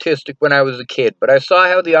as autistic when I was a kid, but I saw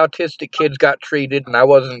how the autistic kids got treated, and I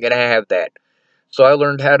wasn't going to have that. So I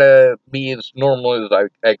learned how to be as normal as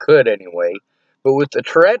I could anyway. But with the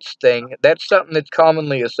Tourette's thing, that's something that's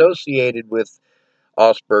commonly associated with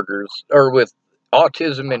Asperger's, or with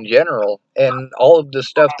autism in general, and all of the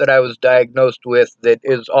stuff that I was diagnosed with that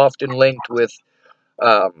is often linked with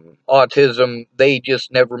autism, they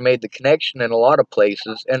just never made the connection in a lot of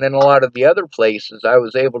places, and in a lot of the other places, I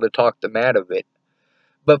was able to talk them out of it.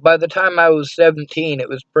 But by the time I was 17, it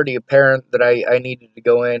was pretty apparent that I needed to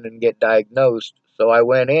go in and get diagnosed. So I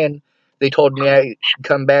went in. They told me I should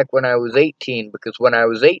come back when I was 18, because when I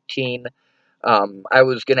was 18, I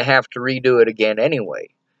was going to have to redo it again anyway.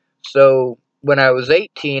 So when I was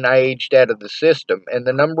 18, I aged out of the system. And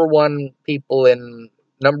the number one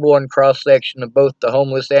cross-section of both the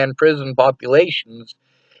homeless and prison populations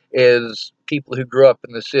is people who grew up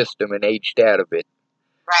in the system and aged out of it.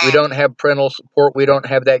 Right. We don't have parental support, we don't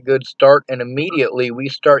have that good start, and immediately we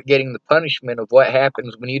start getting the punishment of what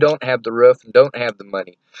happens when you don't have the roof and don't have the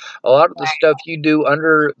money. A lot of the stuff you do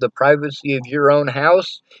under the privacy of your own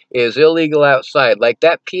house is illegal outside. Like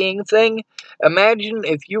that peeing thing, imagine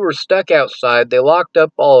if you were stuck outside, they locked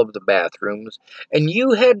up all of the bathrooms, and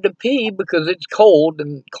you had to pee because it's cold,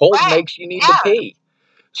 and cold makes you need to pee.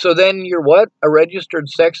 So then you're what? A registered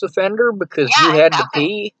sex offender because you had to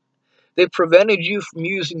pee? They prevented you from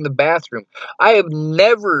using the bathroom. I have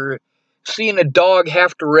never seen a dog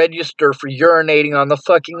have to register for urinating on the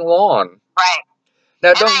fucking lawn. Right.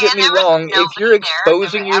 Now, don't get me wrong. If you're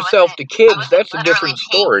exposing yourself to kids, that's a different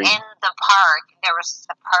story. In the park, there was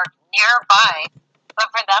a park nearby,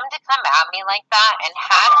 but for them to come at me like that, and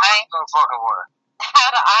had I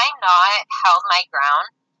not held my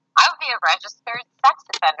ground, I would be a registered sex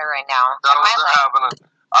offender right now. That wasn't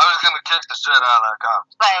happening. I was going to kick the shit out of that cop.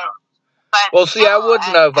 But well, see, I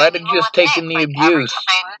wouldn't have. I'd have just taken the abuse.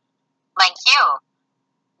 Like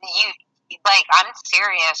I'm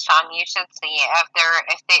serious, Sean. You should see it.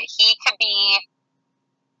 He could be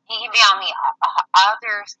on the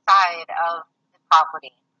other side of the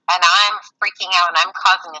property, and I'm freaking out and I'm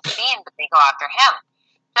causing a scene, but they go after him,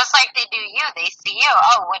 just like they do you. They see you.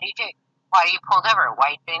 Oh, what do you do? Why are you pulled over? Why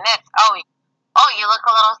are you doing this? Oh, you look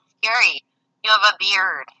a little scary. You have a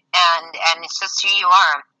beard, and it's just who you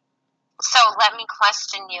are. So let me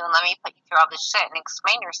question you and let me put you through all this shit and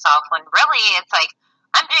explain yourself, when really it's like,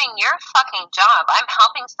 I'm doing your fucking job. I'm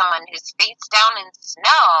helping someone who's face down in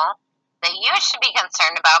snow that you should be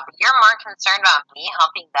concerned about, but you're more concerned about me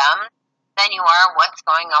helping them than you are what's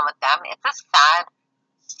going on with them. It's a sad,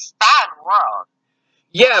 sad world.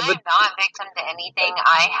 Yeah, but I'm not a victim to anything.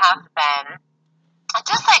 I have been,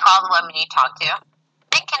 just like all the women you talk to,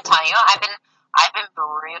 they can tell you, I've been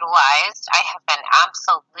brutalized. I have been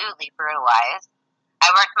absolutely brutalized. I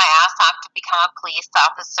worked my ass off to become a police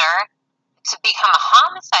officer, to become a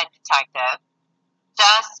homicide detective,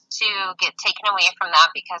 just to get taken away from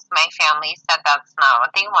that because my family said that's not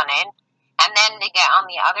what they wanted. And then to get on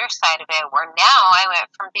the other side of it, where now I went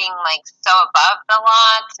from being like so above the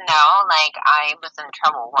law to now like I was in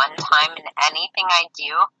trouble one time, and anything I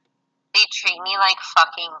do they treat me like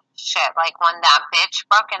fucking shit. Like when that bitch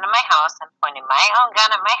broke into my house and pointed my own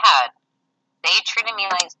gun at my head, they treated me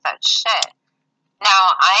like such shit. Now,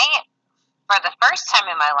 I, for the first time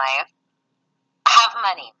in my life, have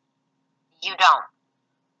money. You don't.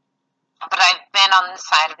 But I've been on the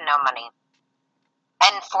side of no money.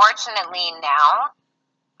 And fortunately now,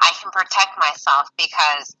 I can protect myself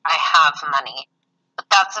because I have money. But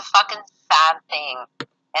that's a fucking sad thing.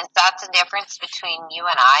 And that's the difference between you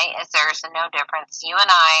and I, is there's no difference. You and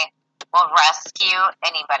I will rescue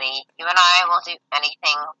anybody. You and I will do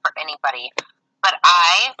anything for anybody. But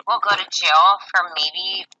I will go to jail for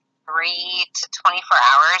maybe 3 to 24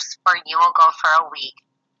 hours, or you will go for a week.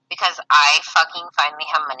 Because I fucking finally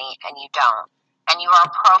have money and you don't. And you are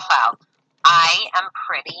profiled. I am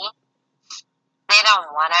pretty. They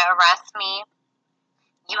don't want to arrest me.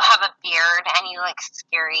 You have a beard and you look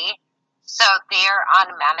scary. So they're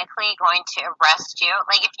automatically going to arrest you.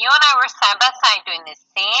 Like if you and I were side by side doing the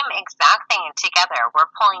same exact thing together,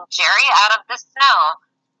 we're pulling Jerry out of the snow,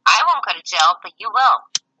 I won't go to jail, but you will.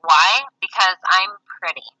 Why? Because I'm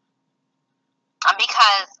pretty. And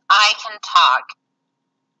because I can talk.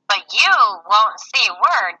 But you won't say a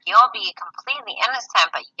word. You'll be completely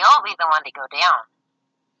innocent, but you'll be the one to go down.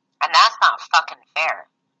 And that's not fucking fair.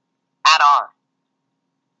 At all.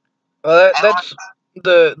 Well, that's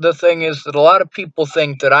the thing is that a lot of people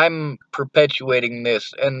think that I'm perpetuating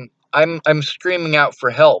this, and I'm screaming out for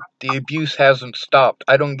help. The abuse hasn't stopped.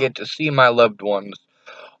 I don't get to see my loved ones.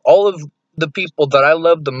 All of the people that I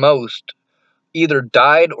love the most either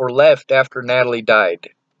died or left after Natalie died.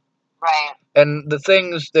 Right. And the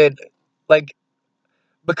things that, like,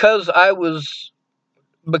 because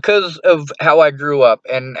of how I grew up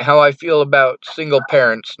and how I feel about single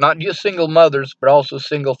parents, not just single mothers, but also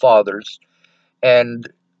single fathers. And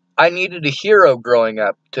I needed a hero growing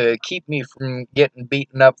up to keep me from getting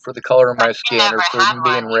beaten up for the color of my skin or from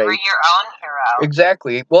being raped. You were your own hero.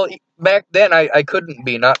 Exactly. Well, back then I couldn't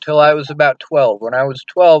be, not till I was about 12. When I was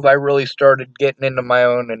 12, I really started getting into my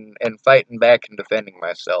own and fighting back and defending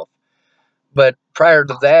myself. But prior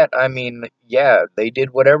to that, I mean, yeah, they did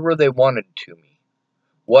whatever they wanted to me.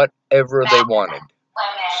 Whatever they wanted.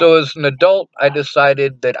 So as an adult, I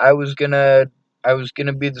decided that I was gonna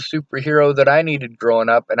be the superhero that I needed growing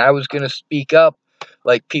up, and I was gonna speak up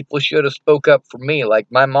like people should have spoke up for me, like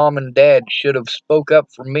my mom and dad should have spoke up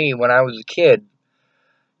for me when I was a kid,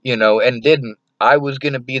 and didn't. I was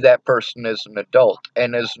gonna be that person as an adult,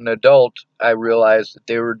 and as an adult, I realized that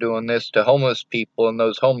they were doing this to homeless people, and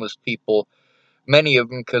those homeless people, many of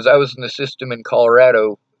them, because I was in the system in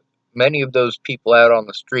Colorado, many of those people out on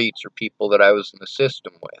the streets are people that I was in the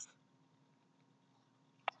system with.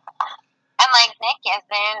 And like Nick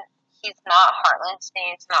isn't, he's not heartless,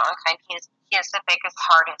 he's not unkind, he is the biggest,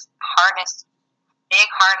 hardest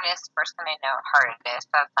person I know. Hardest,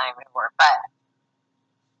 that's not even a word, but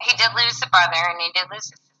he did lose a brother and he did lose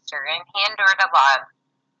a sister and he endured a lot.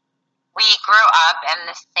 We grew up in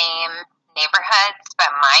the same neighborhoods,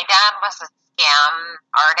 but my dad was a scam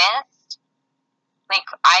artist. Like,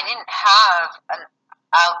 I didn't have an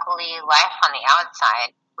ugly life on the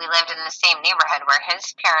outside. We lived in the same neighborhood where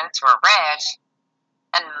his parents were rich,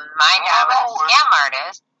 and my dad was a scam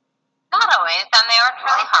artist. Not always, and they worked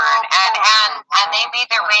really hard, and they made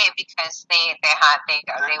their way because they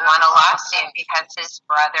won a lawsuit because his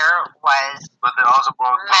brother was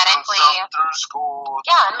medically through school.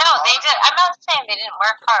 Yeah, no, they did. I'm not saying they didn't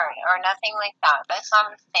work hard or nothing like that. That's not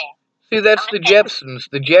what I'm saying. See, that's the Jepsons.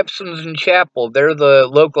 The Jepsons in Chapel, they're the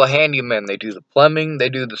local handymen. They do the plumbing, they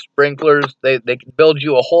do the sprinklers, they can build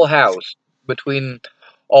you a whole house between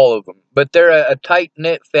all of them. But they're a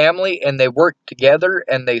tight-knit family, and they work together,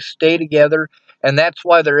 and they stay together, and that's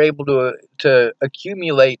why they're able to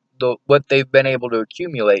accumulate what they've been able to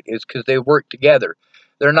accumulate, is because they work together.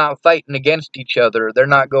 They're not fighting against each other. They're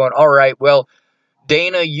not going, all right, well,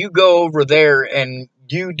 Dana, you go over there, and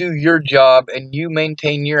you do your job, and you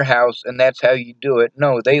maintain your house, and that's how you do it.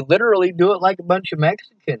 No, they literally do it like a bunch of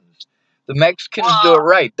Mexicans. The Mexicans do it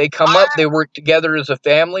right. They come up, they work together as a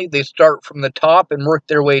family, they start from the top and work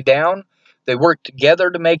their way down. They work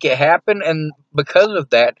together to make it happen, and because of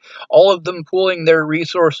that, all of them pooling their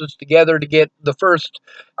resources together to get the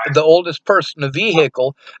oldest person a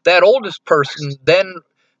vehicle, that oldest person then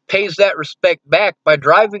pays that respect back by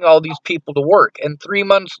driving all these people to work. And 3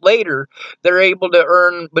 months later, they're able to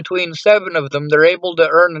earn, between 7 of them, they're able to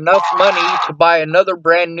earn enough money to buy another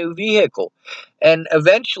brand new vehicle. And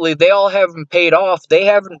eventually, they all have them paid off. They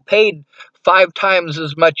haven't paid 5 times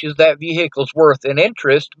as much as that vehicle's worth in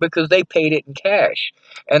interest because they paid it in cash.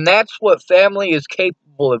 And that's what family is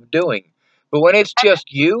capable of doing. But when it's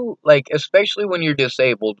just you, like, especially when you're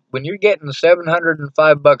disabled, when you're getting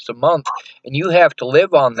 $705 a month and you have to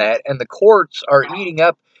live on that, and the courts are eating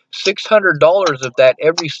up $600 of that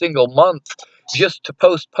every single month just to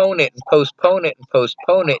postpone it and postpone it and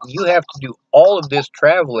postpone it, and you have to do all of this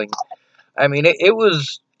traveling. I mean, it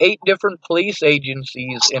was 8 different police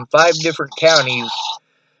agencies in 5 different counties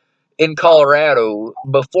in Colorado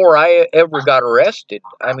before I ever got arrested.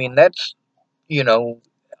 I mean, that's,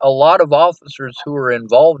 a lot of officers who are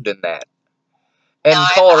involved in that. And No,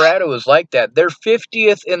 Colorado is like that. They're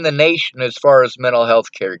 50th in the nation as far as mental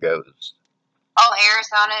health care goes. Oh,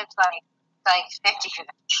 Arizona is like 50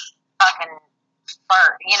 fucking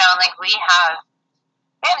fur. Like we have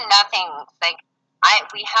nothing. Like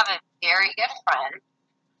we have a very good friend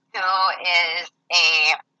who is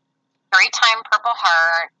a 3-time Purple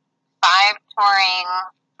Heart, 5 touring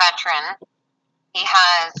veteran. He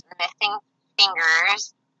has missing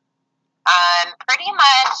fingers. Pretty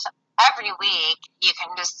much every week, you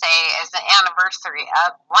can just say is the anniversary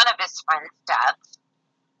of one of his friends' deaths.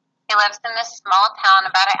 He lives in this small town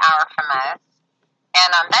about an hour from us.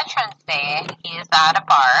 And on Veterans Day, he's at a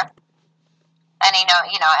bar. And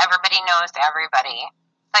everybody knows everybody.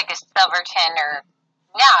 It's like a Silverton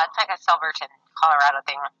it's like a Silverton, Colorado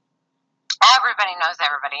thing. Everybody knows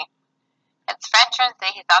everybody. It's Veterans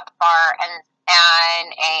Day. He's at the bar, and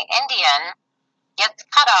a Indian gets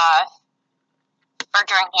cut off for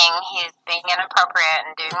drinking. He's being inappropriate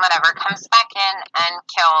and doing whatever. Comes back in and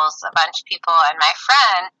kills a bunch of people. And my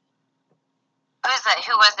friend,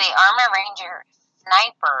 who was the Army Ranger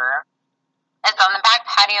sniper, is on the back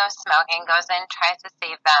patio smoking. Goes in, tries to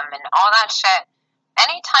save them, and all that shit.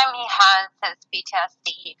 Anytime he has his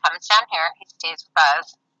PTSD, he comes down here. He stays with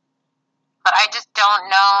us. But I just don't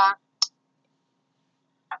know.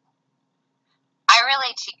 I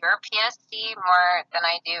relate to your PSD more than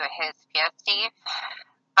I do his PSD,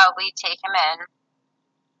 but we take him in,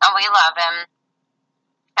 and we love him,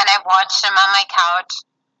 and I've watched him on my couch.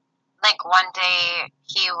 Like, one day,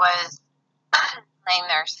 he was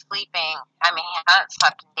laying there sleeping. I mean, he hadn't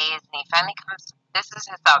slept in days, and he finally comes, this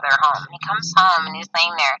is his other home. He comes home, and he's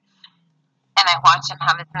laying there, and I watch him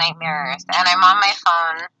have his nightmares, and I'm on my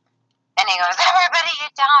phone, and he goes, everybody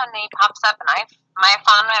get down, and he pops up, and my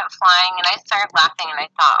phone went flying, and I started laughing, and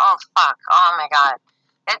I thought, oh, fuck, oh, my God.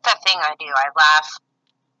 It's a thing I do. I laugh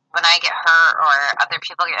when I get hurt or other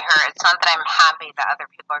people get hurt. It's not that I'm happy that other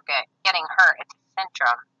people are getting hurt. It's a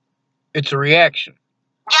syndrome. It's a reaction.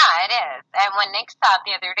 Yeah, it is. And when Nick saw it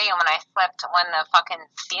the other day when I slipped, when the fucking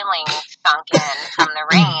ceiling sunk in from the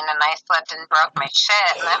rain, and I slipped and broke my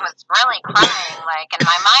shit, and I was really crying, and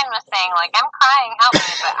my mind was saying, I'm crying, help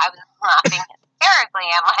me, but I was laughing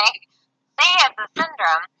hysterically. I'm like, see, it's a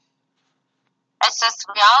syndrome. It's just,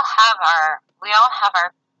 we all have our own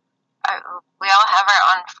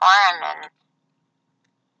form, and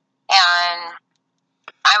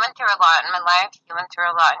I went through a lot in my life. You went through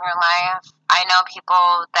a lot in your life. I know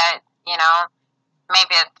people that,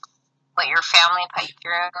 maybe it's what your family put you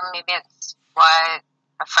through. Maybe it's what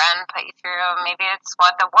a friend put you through. Maybe it's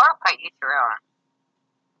what the war put you through.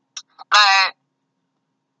 But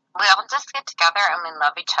we all just get together and we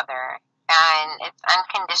love each other. And it's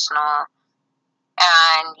unconditional.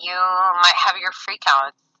 And you might have your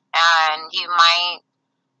freakouts. And you might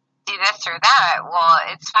do this or that. Well,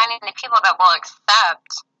 it's finding the people that will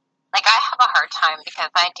accept. Like, I have a hard time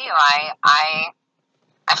because I do. I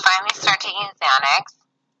finally start taking Xanax,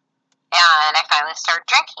 and I finally start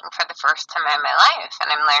drinking for the first time in my life, and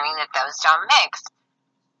I'm learning that those don't mix.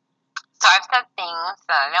 So I've said things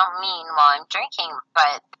that I don't mean while I'm drinking,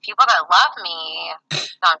 but the people that love me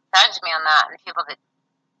don't judge me on that, and people that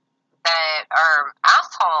are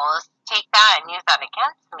assholes take that and use that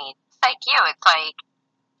against me. It's like you. It's like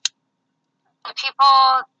the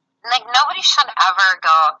people, nobody should ever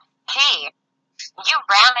go, hey, you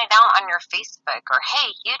ran it out on your Facebook, or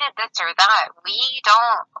hey, you did this or that. We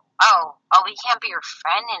don't, we can't be your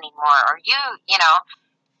friend anymore. Or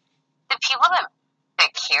the people that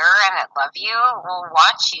care and that love you will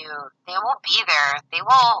watch you. They will be there. They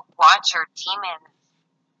will watch your demons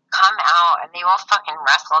come out, and they will fucking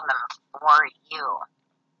wrestle them for you.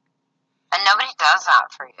 And nobody does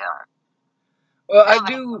that for you. Well,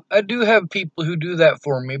 I do have people who do that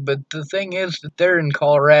for me, but the thing is that they're in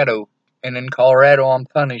Colorado, and in Colorado I'm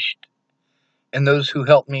punished. And those who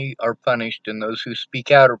help me are punished, and those who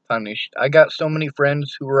speak out are punished. I got so many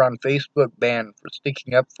friends who were on Facebook banned for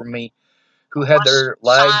sticking up for me, who had their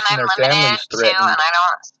lives and their families threatened. Too, and I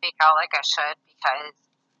don't speak out like I should because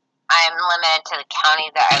I'm limited to the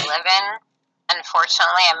county that I live in.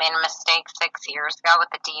 Unfortunately, I made a mistake 6 years ago with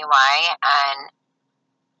the DUI, and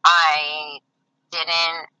I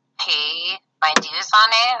didn't pay my dues on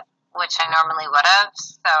it, which I normally would have.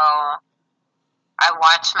 So I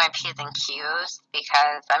watch my P's and Q's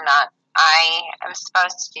because I am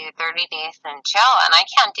supposed to do 30 days in jail, and I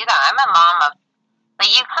can't do that. I'm a mom of,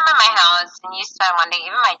 like, you come in my house and you spend one day,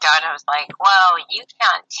 even my daughter was like, well, you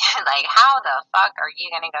can't do, like, how the fuck are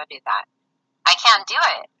you going to go do that? I can't do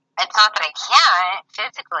it. It's not that I can't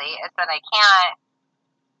physically, it's that I can't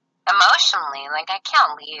emotionally. Like, I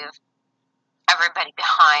can't leave everybody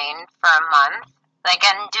behind for a month. Like,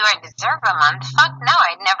 and do I deserve a month? Fuck no,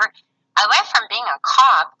 I went from being a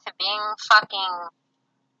cop to being fucking,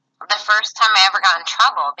 the first time I ever got in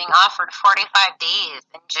trouble, being offered 45 days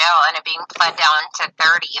in jail and it being pled down to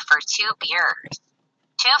 30 for 2 beers.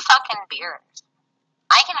 2 fucking beers.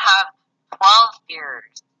 I can have 12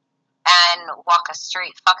 beers and walk a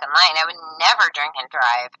straight fucking line. I would never drink and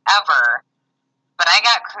drive, ever. But I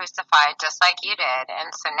got crucified just like you did,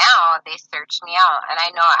 and so now they search me out. And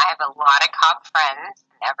I know I have a lot of cop friends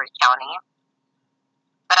in every county,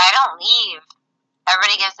 but I don't leave.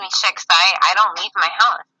 Everybody gives me shit because I don't leave my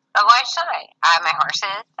house. But why should I? I have my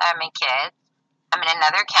horses, I have my kids, I'm in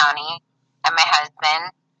another county, I have my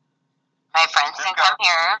husband, my friends can come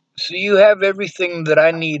here. So you have everything that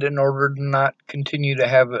I need in order to not continue to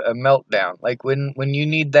have a meltdown. Like when you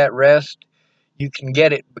need that rest, you can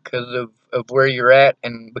get it because of where you're at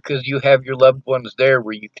and because you have your loved ones there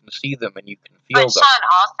where you can see them and you can feel them. But Sean,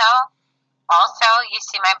 also, you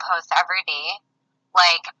see my posts every day.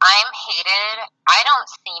 Like, I'm hated. I don't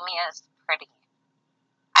see me as pretty.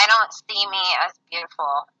 I don't see me as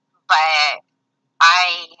beautiful. But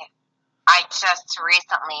I just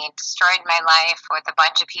recently destroyed my life with a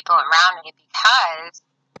bunch of people around me because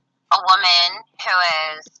a woman who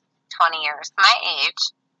is 20 years my age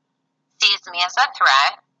sees me as a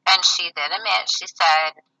threat, and she did admit, she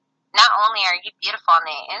said, not only are you beautiful on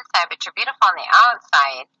the inside, but you're beautiful on the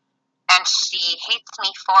outside, and she hates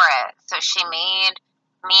me for it. So she made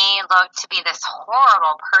me look to be this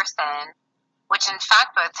horrible person, which in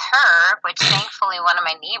fact with her, which thankfully one of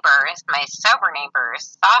my neighbors, my sober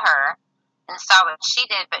neighbors, saw her and saw what she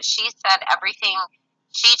did, but she said everything,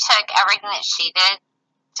 she took everything that she did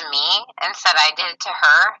to me and said I did to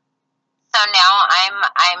her. So now I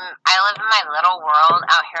live in my little world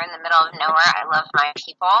out here in the middle of nowhere. I love my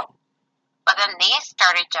people. But then they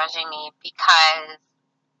started judging me because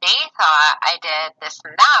they thought I did this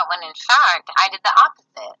and that, when in fact I did the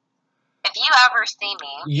opposite. If you ever see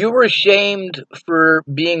me... You were shamed for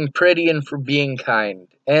being pretty and for being kind.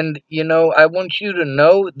 And, you know, I want you to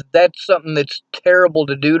know that that's something that's terrible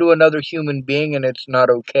to do to another human being, and it's not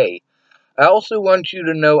okay. I also want you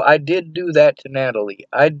to know I did do that to Natalie.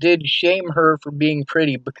 I did shame her for being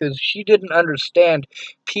pretty because she didn't understand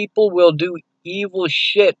people will do evil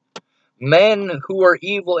shit. Men who are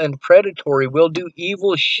evil and predatory will do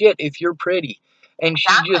evil shit if you're pretty. And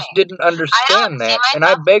she just didn't understand that. And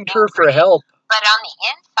I begged her for help. But on the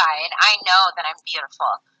inside, I know that I'm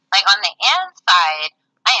beautiful. Like, on the inside,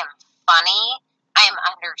 I am funny. I am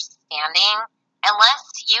understanding.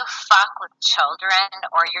 Unless you fuck with children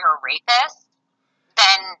or you're a rapist,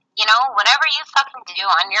 then, you know, whatever you fucking do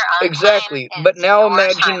on your own exactly. time, but now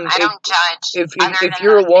imagine I don't judge if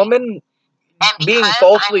you're a woman being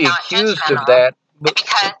falsely accused of that. But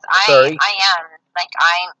because I am, like,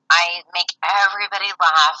 I make everybody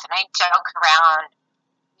laugh and I joke around,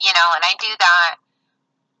 you know, and I do that.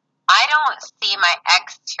 I don't see my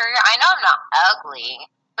exterior. I know I'm not ugly,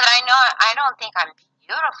 but I don't think I'm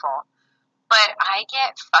beautiful. But I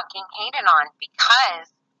get fucking hated on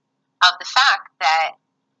because of the fact that,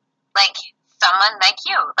 like, someone like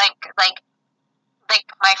you, like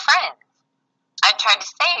my friends, I tried to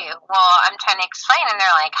say, well, I'm trying to explain, and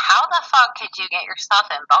they're like, how the fuck could you get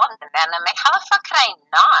yourself involved in that? And I'm like, how the fuck could I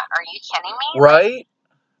not? Are you kidding me? Right?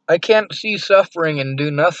 I can't see suffering and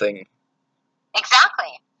do nothing.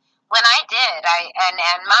 Exactly. When I did,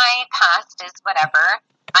 and my past is whatever.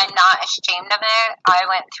 I'm not ashamed of it. I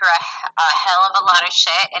went through a hell of a lot of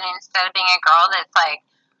shit, and instead of being a girl that's like,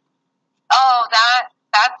 oh,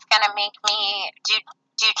 that's gonna make me do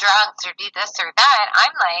drugs or do this or that,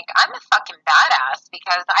 I'm like, I'm a fucking badass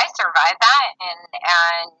because I survived that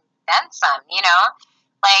and then some, you know?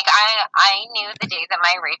 Like, I knew the day that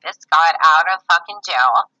my rapist got out of fucking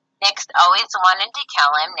jail, Nick's always wanted to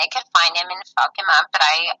kill him. Nick could find him and fuck him up, but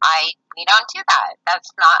we don't do that.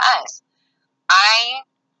 That's not us. I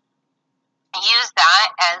use that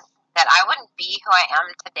as that I wouldn't be who I am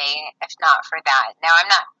today if not for that. Now, I'm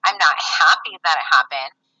not happy that it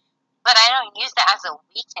happened, but I don't use that as a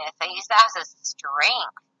weakness. I use that as a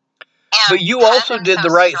strength. But you also did the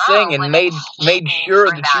right thing and made sure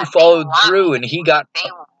that you followed through, and he got. They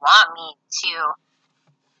want me to.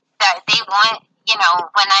 That they want,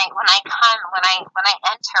 when I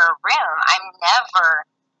enter a room, I'm never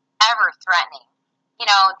ever threatening.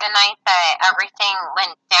 The night that everything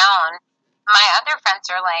went down, my other friends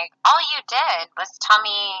are like, all you did was tell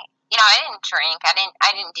me, I didn't drink. I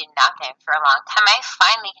didn't do nothing for a long time. I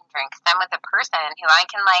finally can drink because I'm with a person who I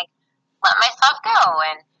can let myself go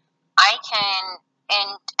and I can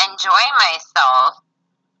enjoy myself.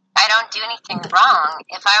 I don't do anything wrong.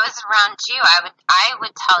 If I was around you, I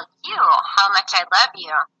would tell you how much I love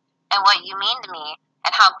you and what you mean to me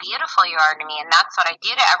and how beautiful you are to me, and that's what I do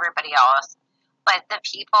to everybody else. But the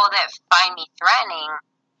people that find me threatening,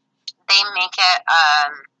 they make it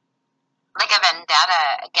like a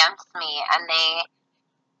vendetta against me, and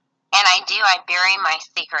I bury my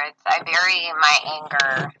secrets, I bury my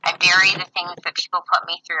anger, I bury the things that people put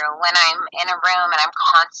me through. When I'm in a room and I'm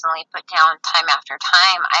constantly put down time after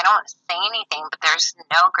time, I don't say anything, but there's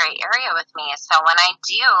no gray area with me. So when I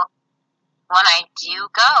do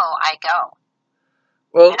go, I go.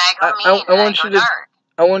 Well, and I go mean, I want you to dark.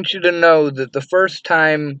 I want you to know that the first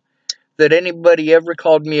time that anybody ever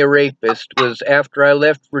called me a rapist was after I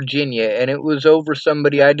left Virginia, and it was over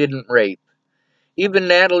somebody I didn't rape. Even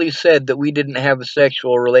Natalie said that we didn't have a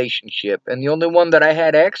sexual relationship, and the only one that I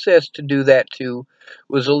had access to do that to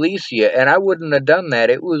was Alicia, and I wouldn't have done that.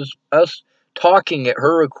 It was us talking at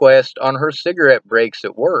her request on her cigarette breaks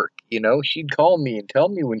at work. She'd call me and tell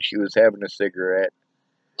me when she was having a cigarette.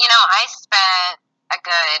 I spent a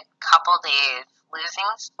good couple days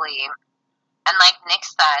losing sleep, and like Nick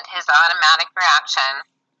said, his automatic reaction,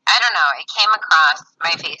 I don't know, it came across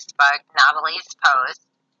my Facebook, Natalie's post,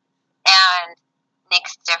 and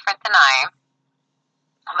Nick's different than I.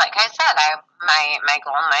 Like I said, my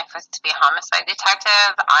goal in life was to be a homicide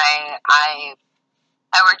detective. I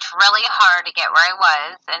worked really hard to get where I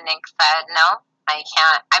was, and Nick said, no, I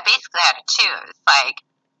can't. I basically had to choose,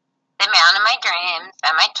 the man of my dreams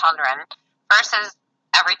and my children versus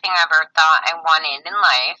everything I ever thought I wanted in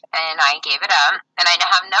life, and I gave it up, and I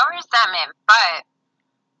have no resentment, but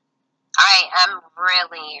I am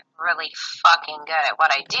really, really fucking good at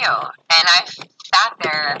what I do. And I've sat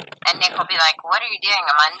there, and Nick will be like, what are you doing?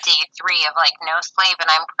 I'm on day 3 of no slave,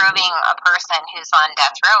 and I'm proving a person who's on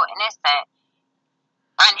death row innocent.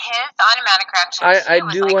 And his automatic reaction I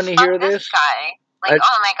do want to hear this guy.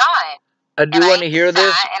 Oh my God. I do want to hear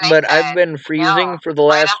this, but I've been freezing for the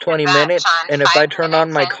last 20 minutes, and if I turn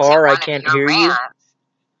on my car, I can't hear you.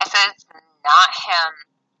 I said, it's not him.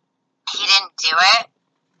 He didn't do it,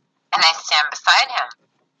 and I stand beside him.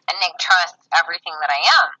 And Nick trusts everything that I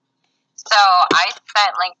am. So I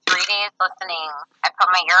spent 3 days listening. I put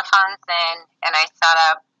my earphones in, and I sat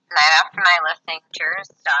up night after night listening to your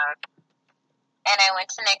stuff. And I went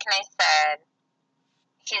to Nick and I said,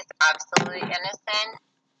 he's absolutely innocent.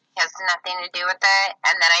 He has nothing to do with it.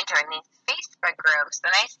 And then I joined these Facebook groups,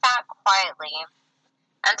 and I sat quietly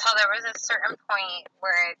until there was a certain point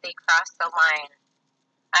where they crossed the line.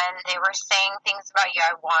 And they were saying things about you.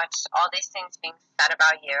 I watched all these things being said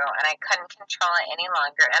about you, and I couldn't control it any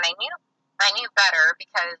longer. And I knew better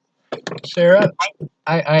because... Sarah,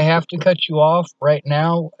 I have to cut you off right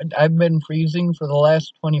now. I've been freezing for the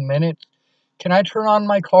last 20 minutes. Can I turn on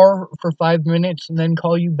my car for 5 minutes and then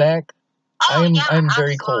call you back? Oh, I'm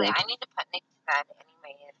very cold. I need to put Nick to bed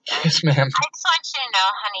anyways. Yes, ma'am. I just want you to know,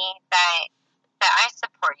 honey, that I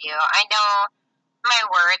support you. I know my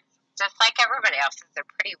words, just like everybody else's, are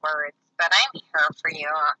pretty words, but I'm here for you,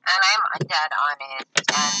 and I'm dead honest,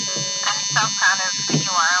 and I'm so proud of who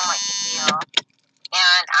you are and what you do.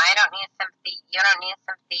 And I don't need sympathy. You don't need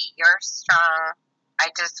sympathy. You're strong.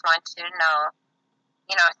 I just want you to know,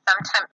 sometimes